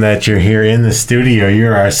awesome that you're here in the studio.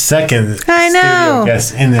 You're our second studio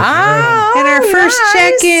guest in this room. And our first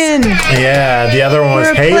check-in. Yeah, the other one was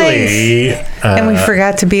Haley. And we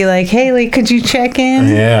forgot to be like, Haley, could you check in?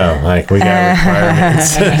 Yeah, like we got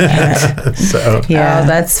requirements. So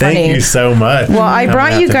that's funny. Thank you so much. Well, I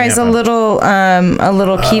brought you guys a little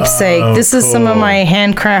keepsake. This is some of my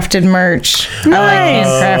handcrafted merch. I like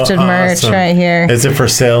handcrafted merch right here. Is it for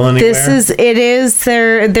sale anywhere? It is.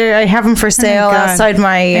 I have them for sale outside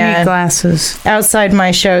my glasses. Outside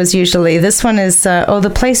my shows usually. This one is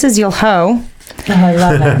The Places You'll Hoe. Oh, I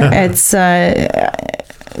love that. It's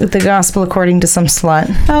the gospel according to some slut.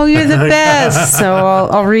 Oh, you're the best. So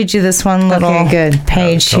I'll read you this one little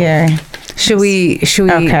page here. Should we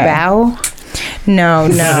bow? No.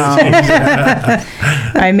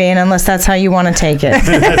 I mean, unless that's how you want to take it.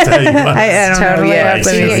 That's how you want. I don't Totally know. Yeah, up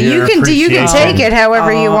to Your you. You can take it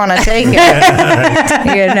however you want to take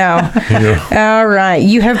it. You know. All right.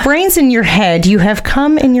 You have brains in your head. You have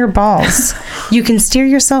cum in your balls. You can steer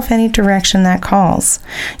yourself any direction that calls.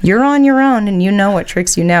 You're on your own, and you know what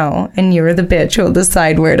tricks you know, and you're the bitch who'll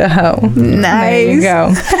decide where to hoe. There you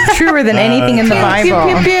go. Truer than anything in the Bible.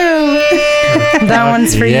 That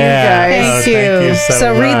one's for you guys. Thank you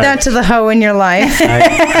So read much. that to the hoe in your life,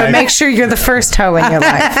 but make sure you're the first hoe in your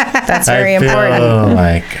life. That's very important. feel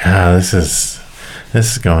like this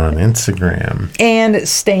is going on Instagram. And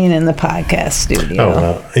it's staying in the podcast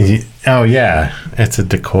studio. Oh yeah, it's a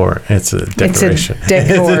decor. It's a decoration. It's a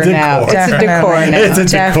decor now. It's a decor now. It's a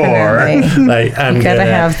decor. Definitely. Like I'm You gotta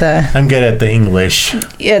have the. I'm good at the English.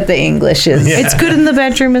 Yeah, the English is. Yeah. It's good in the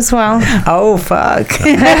bedroom as well. Oh, fuck.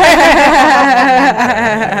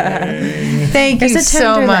 Thank you There's a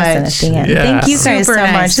so tender lesson much. at the end. Yeah. Thank you guys Super so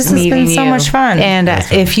nice much. This has meeting been so you. much fun. And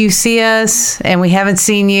if you see us and we haven't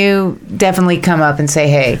seen you, definitely come up and say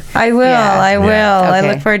hey. I will. Yeah. I will. I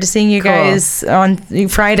Okay. look forward to seeing you Cool. guys on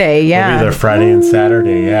Friday. Yeah. We'll be there Friday and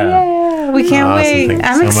Saturday. Yeah. We can't Awesome. wait. Thank you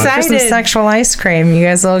I'm so much. For some excited. sexual ice cream. You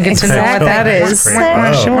guys will get to know what that is.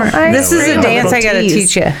 This is a dance I got to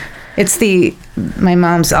teach you. It's my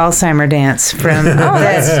mom's Alzheimer dance from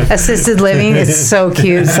the assisted living. It's so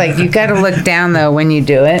cute. It's like you got to look down though when you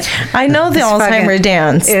do it. I know the It's Alzheimer fucking-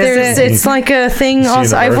 dance. Is it? It's like a thing.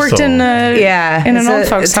 Also, I've worked in Yeah, in an it's old a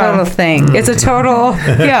folks' total home. thing. It's a total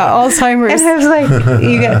Alzheimer's. And I was like,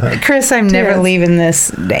 "You got Chris. I'm never leaving this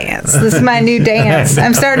dance. This is my new dance.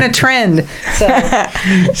 I'm starting a trend." So,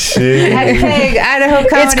 Peg, Idaho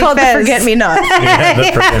Comedy It's called Fest. the Forget Me Not. Yeah, the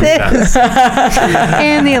Forget-Me-Nots.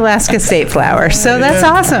 And the Alaska State Flower. So that's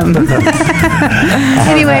awesome.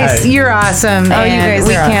 Anyways, right. you're awesome. Oh, you and guys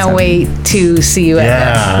we are can't awesome. wait to see you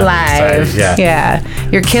Yeah, live. excited, yeah.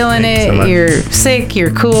 You're killing Thanks so it. much. You're sick.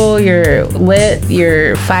 You're cool. You're lit.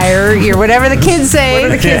 You're fire. You're whatever the kids say.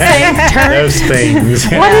 Those things.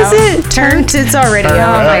 What is it? Turned. It's already Turned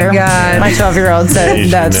on. up. Oh my God. My 12-year-old said You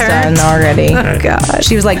should that's know. done already. God.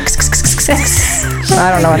 She was like,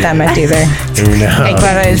 I don't know what that meant either. Who knows?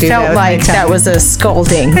 But I do that felt with like my tongue. that was a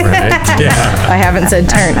scolding. Right? Yeah. I haven't said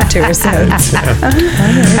turn to her since.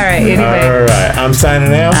 All right. Anyway. All right. I'm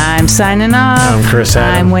signing out. I'm signing off. I'm Chris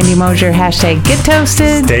Adam. I'm Wendy Mosier. Hashtag get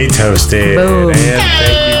toasted. Stay toasted. Boom. And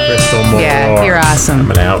thank you, Crystal Moore. Yeah, you're awesome.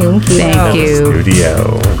 Coming out. Thank you.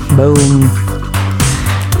 Studio. Boom.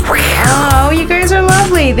 Oh, you guys are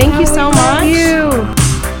lovely. Thank you so much. You.